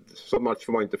 alltså sån match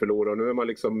får man inte förlora. Nu är man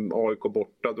liksom AIK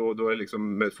borta, då är det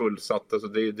liksom med fullsatt, alltså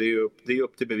det är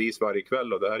upp till bevis varje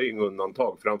kväll och det här är ju ingen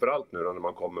undantag. Framförallt nu då, när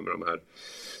man kommer med de här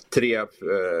 3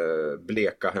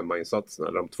 bleka hemmainsatserna,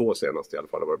 eller de 2 senaste i alla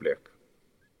fall har varit bleka.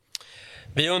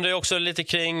 Vi undrar ju också lite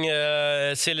kring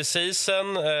silly season.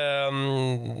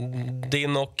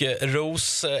 Din och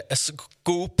Ros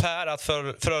scoop här att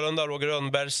Frölundas Roger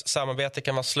Rönnbergs samarbete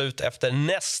kan vara slut efter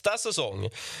nästa säsong.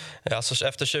 Alltså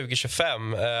efter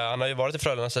 2025. Han har ju varit i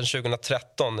Frölunda sedan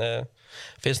 2013.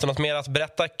 Finns det något mer att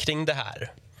berätta kring det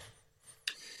här?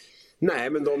 Nej,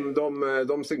 men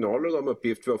de signaler och de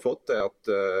uppgifter vi har fått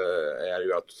är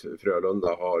ju att Frölunda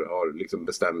har liksom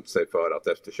bestämt sig för att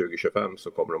efter 2025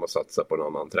 så kommer de att satsa på en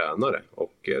annan tränare.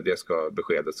 Och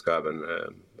beskedet ska även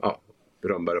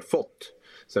Rönnberg ha fått.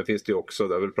 Sen finns det ju också,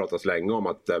 det har väl pratats länge om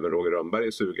att även Roger Rönnberg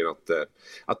är sugen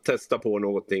att testa på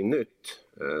någonting nytt.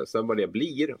 Sen vad det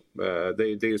blir, det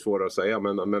är ju svårare att säga,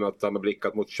 men att han har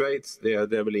blickat mot Schweiz, det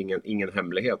är väl ingen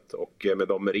hemlighet. Och med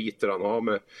de meriter han har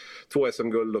med 2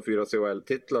 SM-guld och 4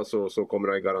 SHL-titlar så kommer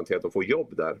han garanterat att få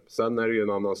jobb där. Sen är det ju en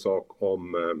annan sak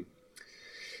om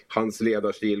hans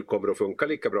ledarstil kommer att funka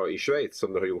lika bra i Schweiz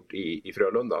som det har gjort i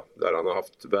Frölunda. Där han har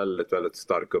haft väldigt, väldigt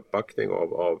stark uppbackning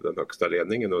av den högsta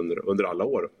ledningen under alla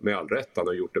år. Med all rätt, han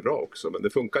har gjort det bra också. Men det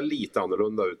funkar lite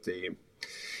annorlunda ute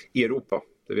i Europa.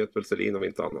 Det vet väl Chelin om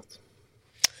inte annat.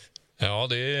 Ja,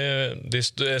 det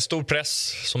är stor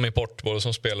press som import, både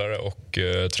som spelare och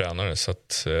tränare. Så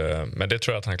att, men det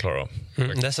tror jag att han klarar av.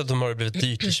 Dessutom har det blivit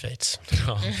dyrt i Schweiz.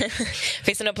 Ja.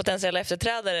 Finns det några potentiella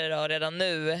efterträdare då, redan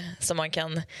nu som man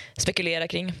kan spekulera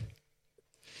kring?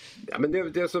 Ja, men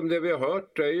det vi har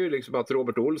hört är ju liksom att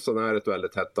Robert Olsson är ett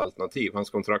väldigt hett alternativ. Hans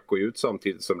kontrakt går ut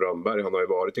samtidigt som Rönnberg. Han har ju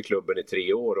varit i klubben i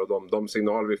 3 år och de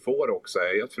signaler vi får också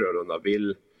är ju att Frölunda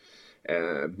vill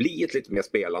bli ett lite mer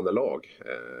spelande lag.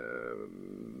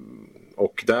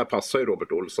 Och där passar ju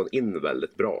Robert Olsson in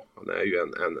väldigt bra. Han är ju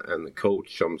en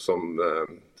coach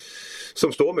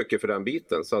som står mycket för den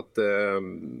biten. Så att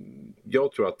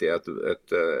jag tror att det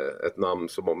är ett namn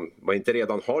som, om man inte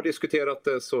redan har diskuterat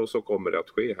det, så kommer det att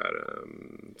ske här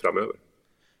framöver.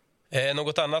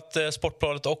 Något annat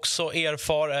Sportbladet också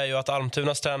erfar är ju att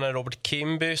Almtunas tränare Robert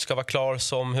Kimby ska vara klar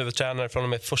som huvudtränare från och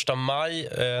med 1 maj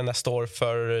nästa år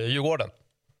för Djurgården.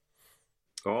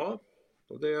 Ja,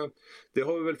 och det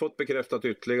har vi väl fått bekräftat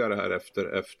ytterligare här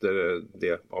efter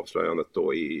det avslöjandet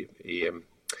då i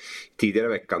tidigare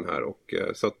veckan här. Och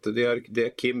så att det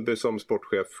är Kimby som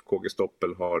sportchef, KG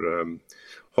Stoppel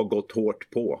har gått hårt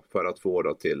på för att få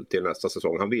det till nästa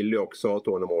säsong. Han vill ju också ha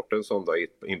Tony Mårtensson då i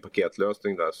en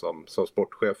paketlösning där som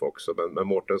sportchef också. Men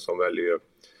Mårtensson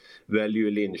väljer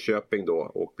ju Linköping då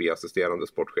och blir assisterande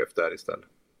sportchef där istället.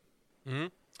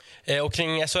 Och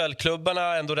kring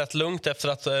SHL-klubbarna ändå rätt lugnt efter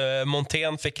att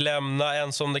Montén fick lämna.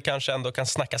 En som det kanske ändå kan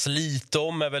snackas lite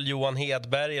om är väl Johan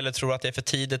Hedberg, eller tror att det är för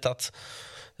tidigt att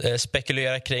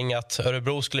spekulera kring att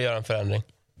Örebro skulle göra en förändring?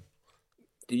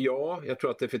 Ja, jag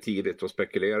tror att det är för tidigt att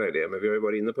spekulera i det. Men vi har ju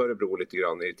varit inne på Örebro lite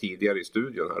grann tidigare i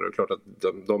studion här. Det är klart att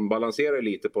de balanserar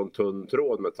lite på en tunn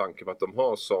tråd med tanke på att de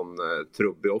har sån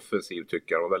trubbig offensiv,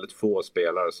 tycker jag. De har väldigt få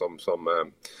spelare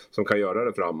som kan göra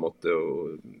det framåt och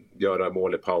göra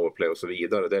mål i powerplay och så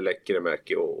vidare. Det är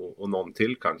Läckeremäki och någon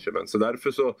till kanske. Men så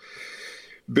därför så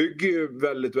bygger ju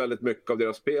väldigt, väldigt mycket av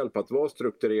deras spel på att vara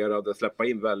strukturerade, släppa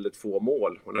in väldigt få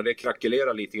mål. Och när det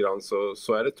krackelerar lite grann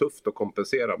så är det tufft att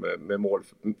kompensera med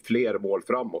fler mål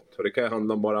framåt. Och det kan ju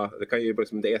handla om det kan ju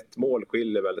liksom, det ett mål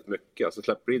skiljer väldigt mycket. Alltså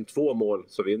släpper du in 2 mål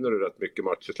så vinner du rätt mycket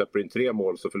matcher. Släpper du in 3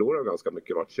 mål så förlorar du ganska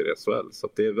mycket matcher i SHL. Så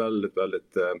att det är väldigt,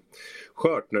 väldigt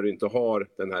skört när du inte har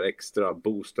den här extra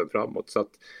boosten framåt. Så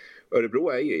att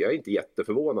Örebro jag är inte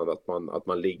jätteförvånad att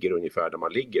man ligger ungefär där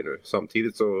man ligger nu.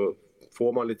 Samtidigt så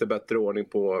får man lite bättre ordning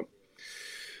på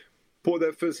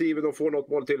defensiven och får något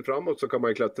mål till framåt så kan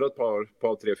man ju klättra ett par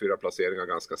 3-4 placeringar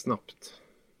ganska snabbt.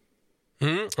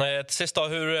 Till sist då,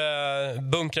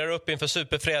 hur bunkrar du upp inför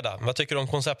Superfredag? Vad tycker du om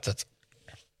konceptet?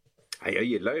 Jag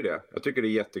gillar ju det. Jag tycker det är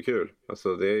jättekul.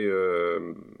 Alltså det är ju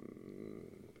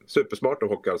supersmart av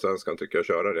Hockeyallsvenskan tycker jag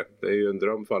köra det. Det är ju en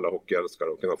dröm för alla hockeyälskare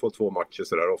att kunna få 2 matcher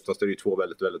så där. Oftast är det ju 2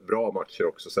 väldigt, väldigt bra matcher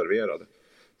också serverade.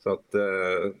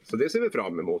 Så det ser vi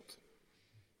fram emot.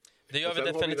 Det gör vi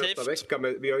definitivt.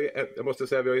 Jag måste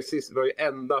säga, vi har ju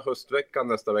enda höstveckan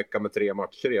nästa vecka med 3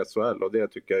 matcher i SHL och det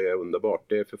tycker jag är underbart.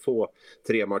 Det är för få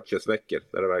 3 matchers veckor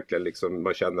där det verkligen liksom,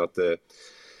 man känner att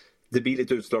det blir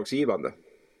lite utslagsgivande.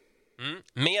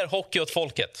 Mer hockey åt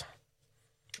folket.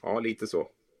 Ja, lite så.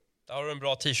 Där har du en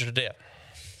bra t-shirt till det.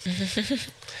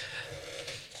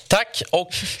 Tack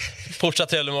och fortsatt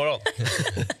trevlig morgon.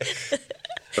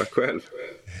 Tack själv.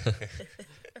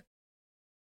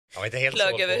 Jag var inte helt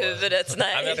flög över huvudet.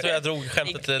 Nej, jag tror jag drog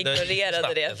skämtet.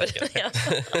 Ignorerade snabbt,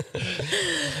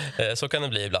 det. Så kan det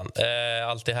bli ibland.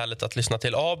 Alltid härligt att lyssna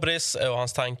till Abris och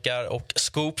hans tankar och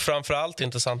Scoop framförallt.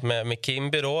 Intressant med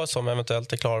Kimby då, som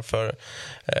eventuellt är klar för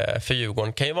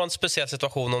Djurgården. Kan ju vara en speciell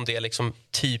situation om det liksom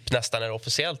typ nästan är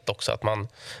officiellt också. Att man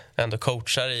ändå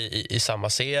coachar i samma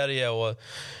serie och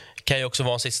kan ju också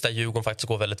vara en sista Djurgården faktiskt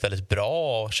går väldigt, väldigt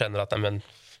bra och känner att men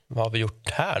vad har vi gjort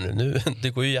här nu? Det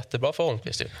går ju jättebra för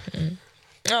Holmqvist.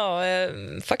 Ja,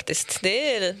 faktiskt.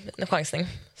 Det är en chansning.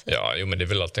 Ja, men det är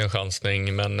väl alltid en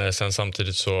chansning. Men sen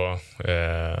samtidigt så tror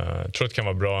jag det kan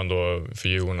vara bra ändå för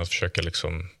Djurgården att försöka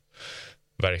liksom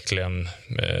verkligen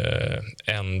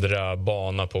ändra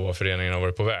bana på vad föreningen har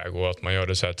varit på väg och att man gör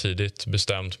det så här tidigt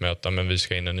bestämt med att vi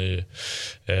ska in en ny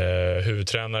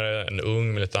huvudtränare, en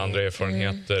ung med lite andra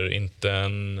erfarenheter, inte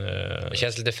en... det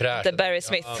känns lite fräscht. Det Barry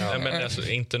Smith. Men alltså,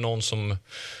 inte någon som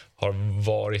har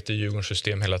varit i Djurgårdens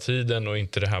system hela tiden och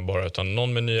inte det här bara utan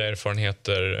någon med nya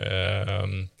erfarenheter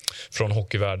från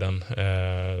hockeyvärlden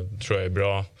tror jag är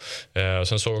bra.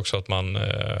 Sen såg också att man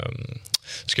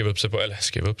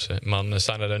man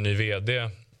signade en ny vd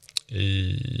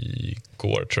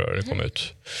igår tror jag det kom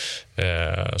ut.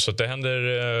 Så att det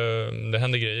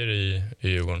händer grejer i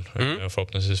Djurgården.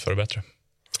 Förhoppningsvis för det bättre.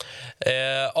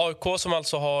 AIK som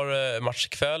alltså har match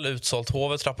ikväll, utsålt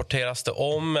Hovet rapporteras det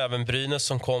om, även Brynäs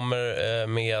som kommer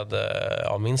med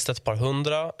minst ett par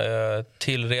 100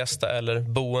 tillresta eller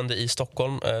boende i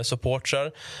Stockholm,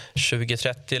 supportrar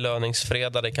 20:30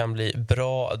 löningsfredag. Det kan bli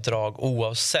bra drag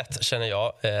oavsett, känner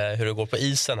jag, hur det går på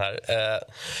isen här.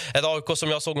 Ett AIK som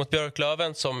jag såg mot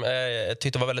Björklöven som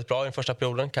tyckte var väldigt bra i den första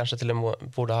perioden, kanske till och med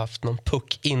borde ha haft någon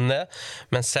puck inne,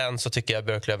 men sen så tycker jag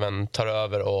Björklöven tar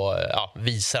över och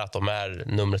visar att de är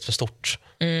numret för stort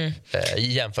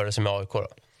i jämförelse med AIK då.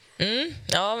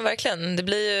 Ja, verkligen. Det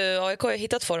blir ju, AIK har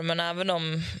hittat formen även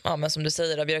om, men som du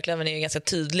säger, Björklöven är ju en ganska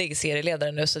tydlig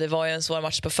serieledare nu så det var ju en svår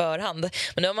match på förhand.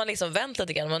 Men nu har man liksom vänt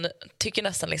lite grann. Man tycker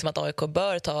nästan liksom att AIK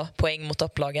bör ta poäng mot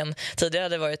topplagen. Tidigare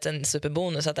hade det varit en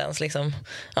superbonus att ens liksom,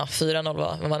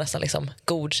 4-0 var nästan liksom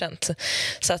godkänt.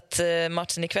 Så att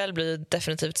matchen ikväll blir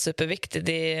definitivt superviktig.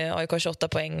 Det är AIK 28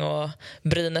 poäng och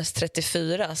Brynäs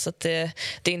 34. Så att det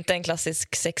är inte en klassisk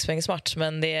 6-poängsmatch,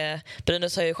 men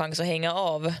Brynäs har ju chans att hänga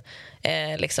av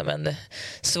liksom en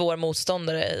svår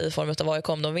motståndare i form av AIK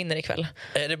om de vinner ikväll.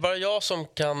 Är det bara jag som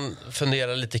kan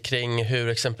fundera lite kring hur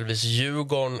exempelvis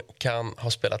Djurgården kan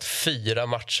ha spelat 4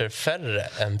 matcher färre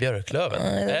än Björklöven?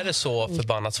 Är det så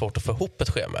förbannat svårt att få ihop ett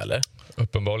schema, eller?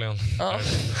 Uppenbarligen. Ja.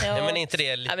 Men inte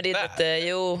det lite, men det är lite,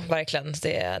 jo, verkligen.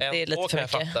 Det är lite för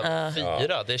mycket.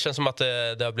 4. Det känns som att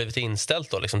det har blivit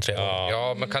inställt då, liksom 3 gånger.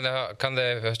 Ja, men kan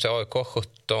det AIK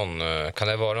 17, kan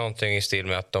det vara någonting i stil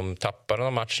med att de tappade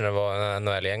någon match när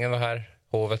NHL-gängen var här?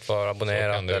 Hovet var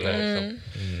abonnerat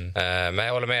men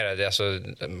jag håller med dig, alltså,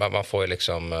 man får ju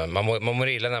liksom man mår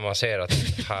illa när man ser att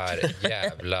här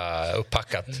jävla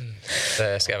upppackat.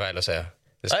 Det ska jag väl säga.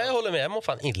 Nej, jag håller med. Jag mår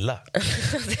fan illa.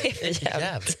 Det är för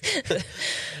jävligt.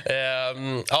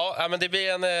 Ja, men det blir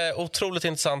en otroligt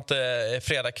intressant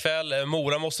fredagkväll.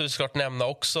 Mora måste vi såklart nämna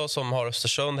också, som har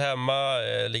Östersund hemma.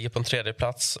 Ligger på en 3:e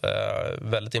plats.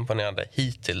 Väldigt imponerande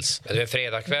hittills. Det är en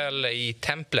fredagkväll i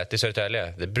templet i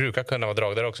Södertälje. Det brukar kunna vara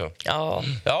drag där också. Ja,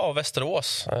 och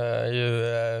Västerås är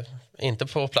ju inte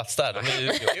på plats där. De är ju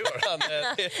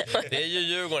det är ju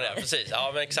Djurgården, ja, precis.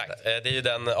 Ja, men exakt. Det är ju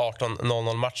den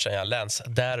 18:00-matchen, ja,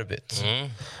 länsderbyt.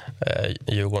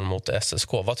 Djurgården mot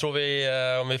SSK. Vad tror vi,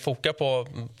 om vi fokar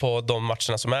på de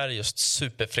matcherna som är just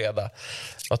superfredag,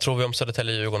 vad tror vi om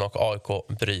Södertälje-Djurgården och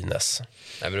AIK-Brynäs?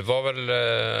 Nej, men det var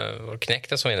väl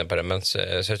Knekta som var inne på det, men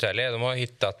Södertälje, de har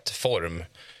hittat form.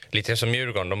 Lite som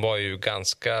Djurgården, de var ju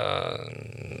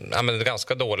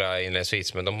ganska dåliga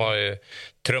inledningsvis, men de har ju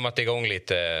trummat igång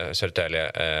lite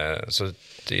Södertälje. Så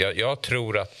jag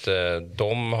tror att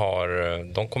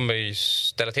de kommer ju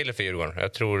ställa till det för Djurgården.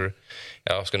 Jag tror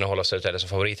jag skulle hålla Södertälje som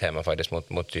favorit hemma faktiskt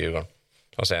mot Djurgården.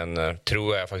 Och sen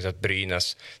tror jag faktiskt att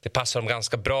Brynäs, det passar dem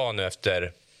ganska bra nu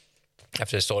efter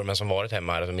stormen som varit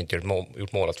hemma här, att de inte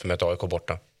gjort mål att få möta AIK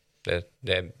borta.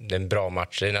 Det är en bra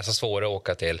match. Det är nästan svårare att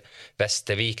åka till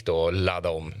Västervik då och ladda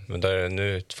om. Men då är det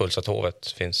nu ett fullsatt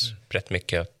Hovet. Finns rätt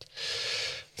mycket att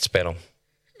spela om.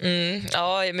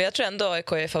 Ja, men jag tror ändå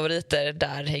AIK är favoriter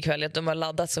där ikväll. De har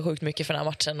laddat så sjukt mycket för den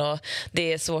här matchen och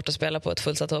det är svårt att spela på ett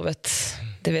fullsatt Hovet.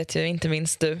 Det vet ju inte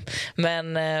minst du.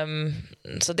 Men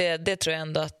så det tror jag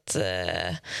ändå att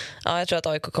jag tror att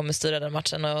AIK kommer styra den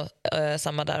matchen och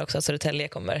samma där också, att Södertälje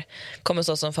kommer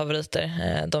stå som favoriter.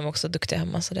 De är också duktiga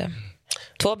hemma, så det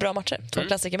 2 bra matcher, 2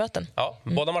 klassikermöten. Ja,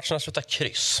 båda matcherna slutar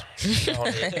kryss.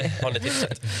 Har ni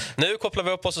tipset. Nu kopplar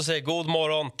vi upp oss och säger god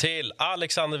morgon till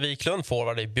Alexander Wiklund,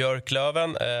 forward i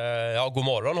Björklöven. God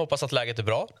morgon, hoppas att läget är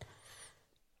bra.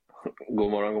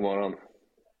 God morgon.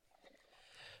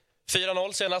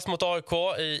 4-0 senast mot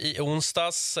AIK i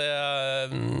onsdags.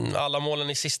 Alla målen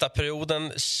i sista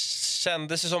perioden.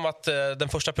 Kändes det som att den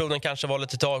första perioden kanske var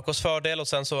lite till AIKs fördel och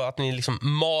sen så att ni liksom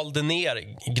malde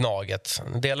ner Gnaget.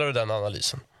 Delar du den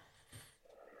analysen?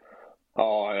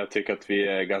 Ja, jag tycker att vi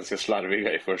är ganska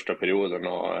slarviga i första perioden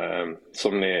och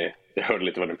som jag hörde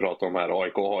lite vad ni pratade om här,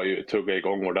 AIK har ju tuggat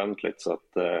igång ordentligt så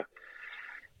att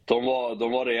de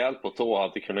var rejält på tå och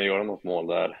hade kunnat göra något mål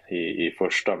där i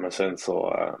första, men sen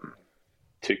så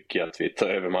tycker jag att vi tar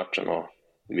över matchen och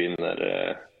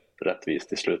vinner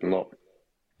rättvist i slutet av.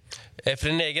 För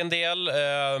din egen del,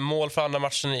 mål för andra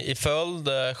matchen i följd,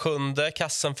 7:e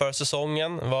kassen för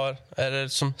säsongen. Vad är det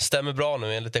som stämmer bra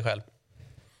nu enligt dig själv?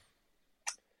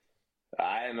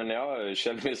 Nej, men jag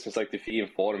känner mig som sagt i fin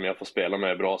form. Jag får spela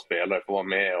med bra spelare, får vara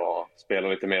med och spela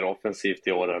lite mer offensivt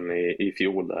i år än i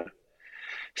fjol där.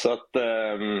 Så att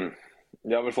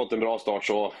jag har väl fått en bra start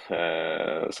så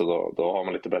då har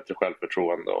man lite bättre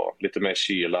självförtroende och lite mer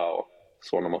kyla och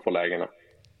så när man får lägena.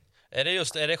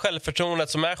 Är det självförtroendet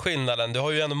som är skillnaden? Du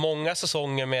har ju ändå många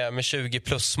säsonger med 20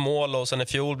 plus mål och sen i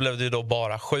fjol blev det ju då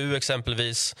bara 7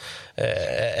 exempelvis.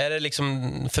 Är det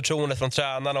liksom förtroendet från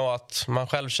tränarna och att man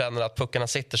själv känner att puckarna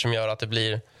sitter som gör att det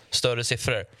blir större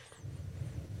siffror?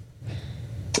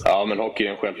 Ja, men hockey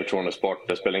är en självförtroendesport.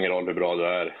 Det spelar ingen roll hur bra du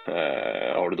är.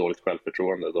 Har du dåligt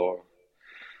självförtroende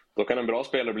då kan en bra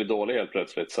spelare bli dålig helt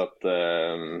plötsligt. Så att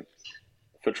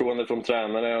förtroende från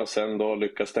tränare och sen då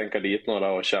lyckas tänka dit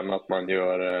några och känna att man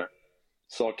gör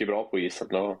saker bra på isen.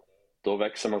 Då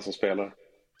växer man som spelare.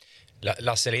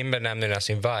 Lasse Lindberg nämner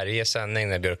nästan i varje sändning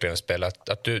när Björklöven spelar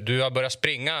att du har börjat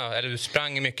springa, eller du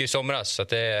sprang mycket i somras, så att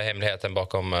det är hemligheten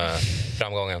bakom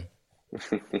framgången.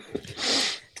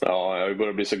 Ja, jag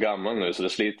börjar bli så gammal nu så det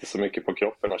sliter så mycket på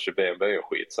kroppen och kör benböj och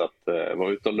skit, så att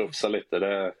vara ute och lufsa lite,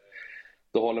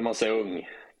 då håller man sig ung.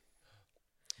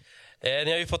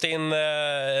 Ni har ju fått in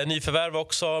nyförvärv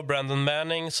också, Brandon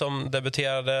Manning som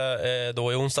debuterade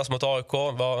då i onsdags mot AIK.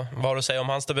 Vad har du att säga om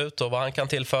hans debut och vad han kan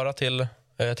tillföra till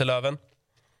Löven?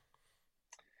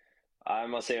 Ja,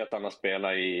 man ser att han har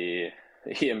spelat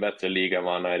i en bättre liga än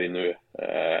vad han är i nu.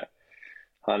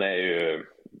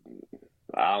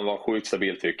 Han var sjukt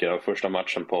stabil tycker jag, första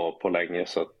matchen på länge.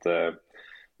 Så att,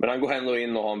 men han går ändå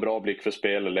in och har en bra blick för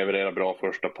spel, levererar bra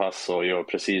första pass och gör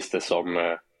precis det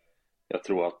som jag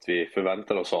tror att vi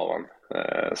förväntar oss av han.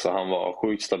 Så han var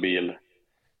sjukt stabil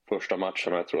första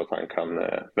matchen och jag tror att han kan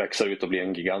växa ut och bli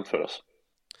en gigant för oss.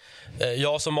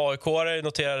 Jag som AIK-are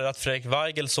noterade att Fredrik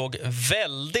Weigel såg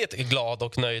väldigt glad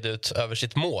och nöjd ut över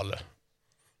sitt mål.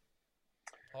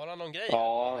 Har han någon grej?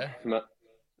 Ja, men...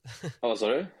 vad sa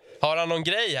du? Har han någon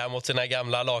grej här mot sina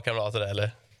gamla lagkamrater eller?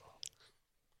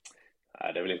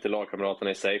 Nej, det är väl inte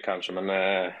lagkamraterna i sig kanske, men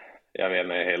jag vet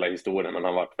inte hela historien, men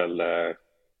han var väl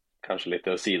kanske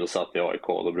lite sidosatt i AIK.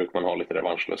 Då brukar man ha lite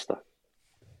revanschlusta.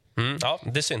 Ja,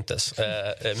 det syntes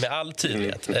med all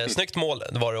tydlighet. Snyggt mål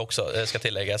var det också, ska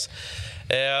tilläggas.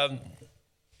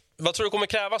 Vad tror du kommer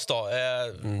krävas då?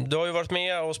 Du har ju varit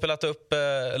med och spelat upp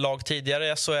lag tidigare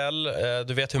i SHL.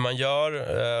 Du vet hur man gör.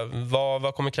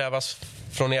 Vad kommer krävas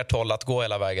från ert håll att gå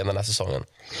hela vägen den här säsongen?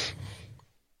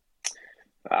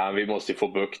 Ja, vi måste ju få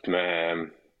bukt med...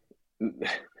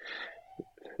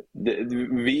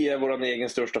 Vi är vår egen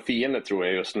största fiende, tror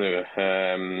jag, just nu.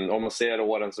 Om man ser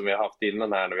åren som vi har haft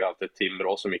innan här, när vi har haft ett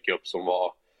Timrå som gick upp som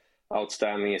var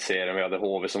outstanding i serien. Vi hade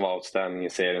Hovet som var outstanding i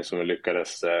serien, som vi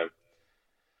lyckades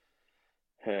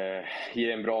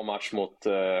ge en bra match mot.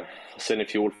 Sen i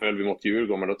fjol föll vi mot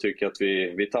Djurgården, men då tycker jag att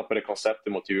vi tappade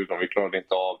konceptet mot Djurgården. Vi klarade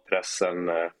inte av pressen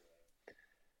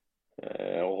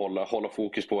och hålla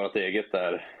fokus på vårt eget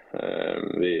där.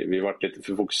 Vi varit lite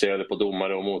för fokuserade på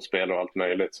domare och motspelare och allt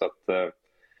möjligt. Så att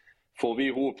får vi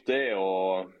ihop det,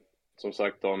 och som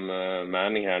sagt om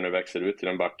Manning här nu växer ut till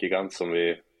en backgigant som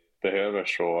vi behöver,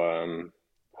 så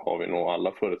har vi nog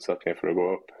alla förutsättningar för att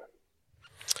gå upp.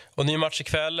 Och ny match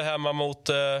ikväll hemma mot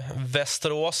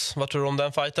Västerås. Vad tror du om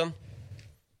den fighten?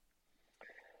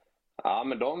 Ja,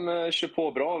 men de kör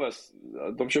på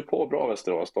bra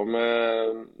Västerås. De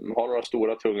har några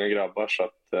stora, tunga grabbar, så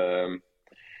att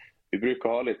vi brukar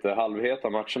ha lite halvheta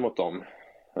matcher mot dem.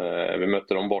 Vi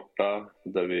mötte dem borta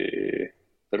där vi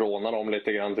rånade dem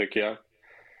lite grann, tycker jag.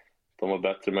 De var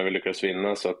bättre, men vi lyckades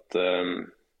vinna, så att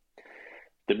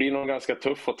det blir nog en ganska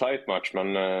tuff och tight match,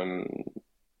 men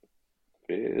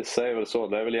vi säger väl så.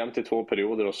 Det är väl jämnt i 2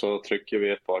 perioder, och så trycker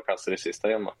vi ett par kassor i sista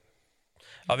igen.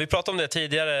 Ja, vi pratade om det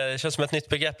tidigare. Det känns som ett nytt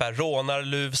begrepp här.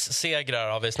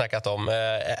 Rånarluvssegrar har vi snackat om.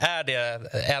 Är det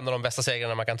en av de bästa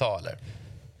segrarna man kan ta, eller?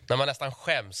 När man nästan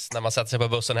skäms när man sätter sig på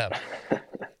bussen hem.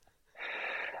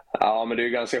 Ja, men det är ju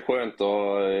ganska skönt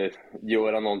att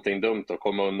göra någonting dumt och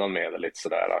komma undan med det lite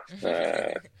sådär.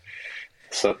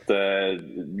 Så att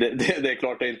det är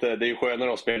klart, det är ju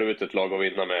skönare att spela ut ett lag och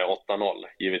vinna med 8-0,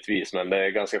 givetvis. Men det är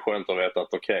ganska skönt att veta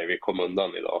att okej, vi kom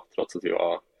undan idag trots att vi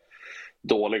var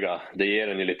dåliga. Det ger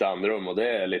en ju lite andrum, och det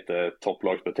är lite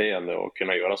topplagsbeteende att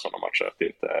kunna göra sådana matcher. Att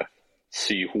inte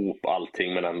sy ihop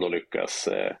allting men ändå lyckas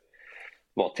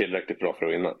vara tillräckligt bra för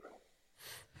att vinna.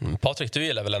 Patrik, du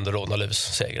gillar väl ändå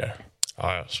rånarluvssegrar?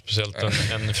 Ja, speciellt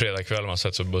en fredagkväll man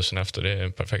sätter sig på bussen efter. Det är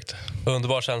perfekt.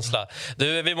 Underbar känsla.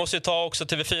 Du, vi måste ju ta också,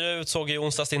 TV4 utsåg i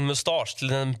onsdags din mustasch till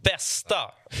den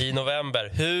bästa i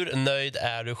november. Hur nöjd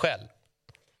är du själv?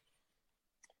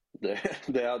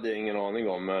 Det hade jag ingen aning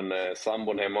om, men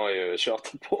sambon hemma har ju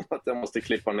tjatat på att jag måste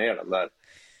klippa ner den där.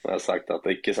 Jag har sagt att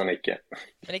icke som icke.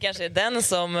 Men det kanske är den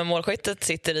som målskyttet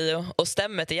sitter i och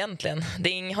stämmet egentligen.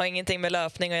 Det har ingenting med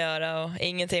löpning att göra och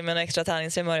ingenting med någon extra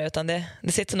träningshumör, utan det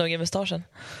sitter nog i mustaschen.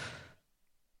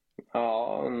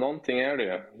 Ja, någonting är det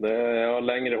ju. Jag har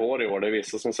längre hår i år, det är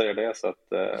vissa som säger det, så att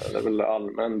det är väl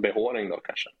allmän behåring då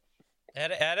kanske.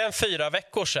 Är det en 4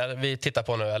 veckors vi tittar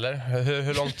på nu, eller?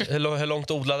 Hur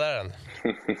långt odlad är den?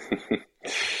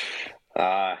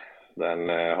 Nej, den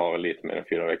har väl lite mer än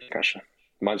 4 veckor kanske.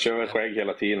 Man kör väl skägg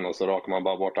hela tiden och så rakar man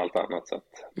bara bort allt annat, så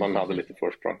att man hade lite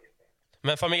försprång.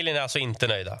 Men familjen är alltså inte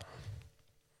nöjda?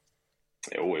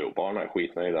 Jo, barnen är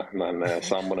skitnöjda, men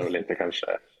sambon är väl inte kanske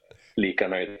lika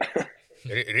nöjda.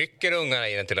 Rycker ungarna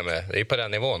i den till och med? Det är på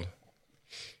den nivån.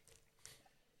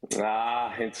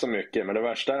 Nej, inte så mycket. Men det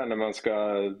värsta är när man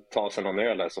ska ta sig någon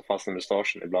öl så fastnar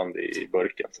mustaschen ibland i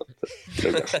burken. Så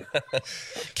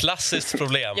klassiskt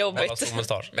problem.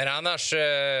 Men annars,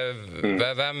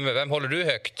 vem håller du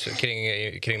högt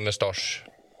kring mustasch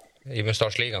i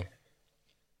mustaschligan?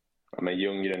 Ja, men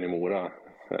Ljunggren i Mora.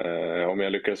 Om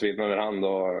jag lyckas vinna över han,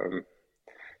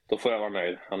 då får jag vara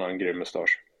nöjd. Han har en grym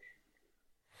mustasch.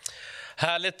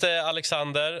 Härligt,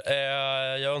 Alexander.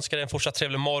 Jag önskar dig en fortsatt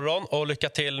trevlig morgon och lycka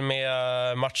till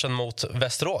med matchen mot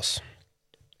Västerås.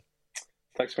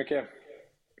 Tack så mycket.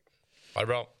 Ha det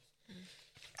bra.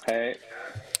 Hej.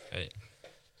 Hej.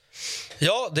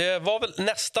 Ja, det var väl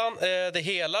nästan det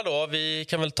hela då. Vi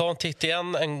kan väl ta en titt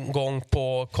igen en gång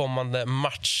på kommande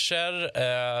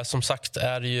matcher. Som sagt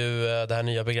är det ju det här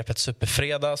nya begreppet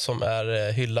superfredag som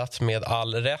är hyllat med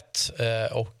all rätt.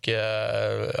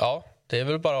 Ja, det är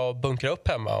väl bara att bunkra upp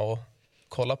hemma och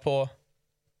kolla på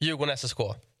Djurgården SSK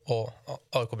och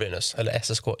AIK Brynäs, eller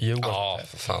SSK Djurgården. Ja,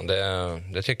 fan,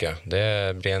 det tycker jag.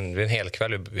 Det blir en hel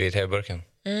kväll i TV-burken.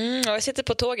 Jag sitter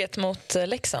på tåget mot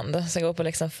Leksand. Så jag går på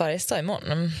Leksand-Färjestad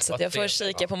imorgon. Så jag får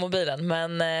kika på mobilen.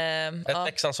 Men,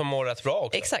 Leksand som mår rätt bra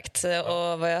också. Exakt.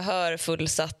 Och vad jag hör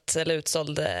fullsatt eller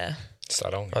utsåld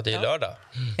Salong. Ja, det är lördag.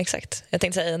 Exakt. Jag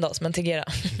tänkte säga en dag, men Tegera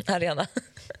Arena.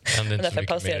 Det är inte så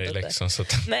mycket mer i Leksand. Så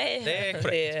att... Nej, Det är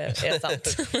korrekt. det är sant.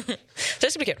 Så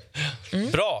det ska bli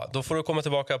kul. Bra, då får du komma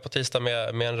tillbaka på tisdag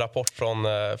med en rapport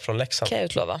från Leksand. Kan jag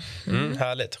utlova.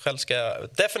 Härligt. Själv ska jag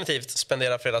definitivt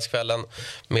spendera fredagskvällen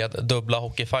med dubbla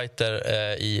hockeyfighter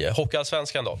i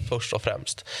Hockeyallsvenskan då, först och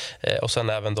främst. Och sen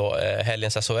även då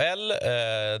helgens SHL,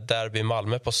 derby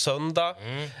Malmö på söndag.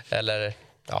 Eller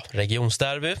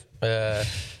regionsderby.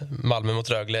 Malmö mot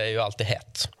Rögle är ju alltid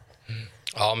hett.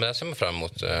 Ja, men jag ser man fram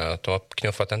emot att de har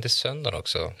knuffat den till söndag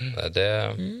också. Nej,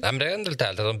 men det är ändå lite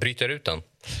härligt att de bryter ut den.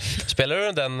 Spelar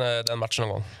du den matchen någon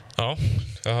gång? Ja,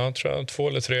 jag tror 2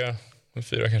 eller 3,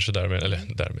 4 kanske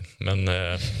derbyn. Men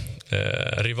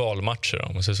rivalmatcher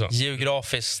om man säger så.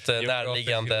 Geografiskt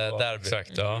närliggande derby.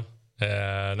 Exakt, ja.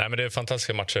 Nej, men det är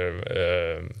fantastiska matcher.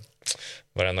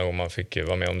 Varenda gång man fick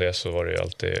vara med om det så var det ju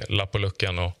alltid lapp på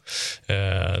luckan och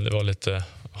det var lite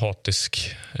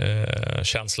hatisk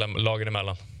känsla lagen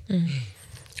emellan.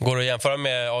 Går det att jämföra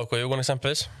med AIK-Djurgården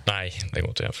exempelvis? Nej, det går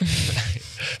inte att jämföra.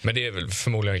 Men det är väl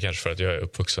förmodligen kanske för att jag är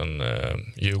uppvuxen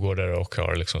djurgårdare och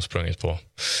har liksom sprungit på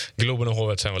Globen och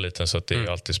Hovet sen jag var liten, så att det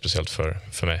är alltid speciellt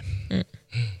för mig.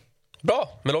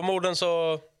 Bra, med de orden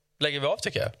så lägger vi av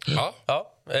tycker jag. Ja.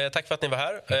 Tack för att ni var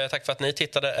här. Tack för att ni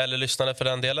tittade eller lyssnade för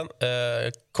den delen.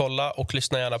 Kolla och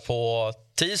lyssna gärna på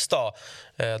tisdag.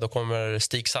 Då kommer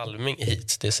Stig Salming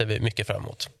hit. Det ser vi mycket fram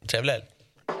emot. Trevlig helg.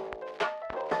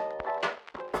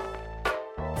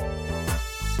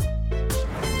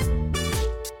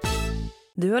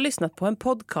 Du har lyssnat på en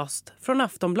podcast från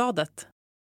Aftonbladet.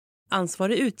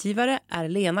 Ansvarig utgivare är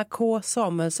Lena K.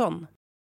 Samuelsson.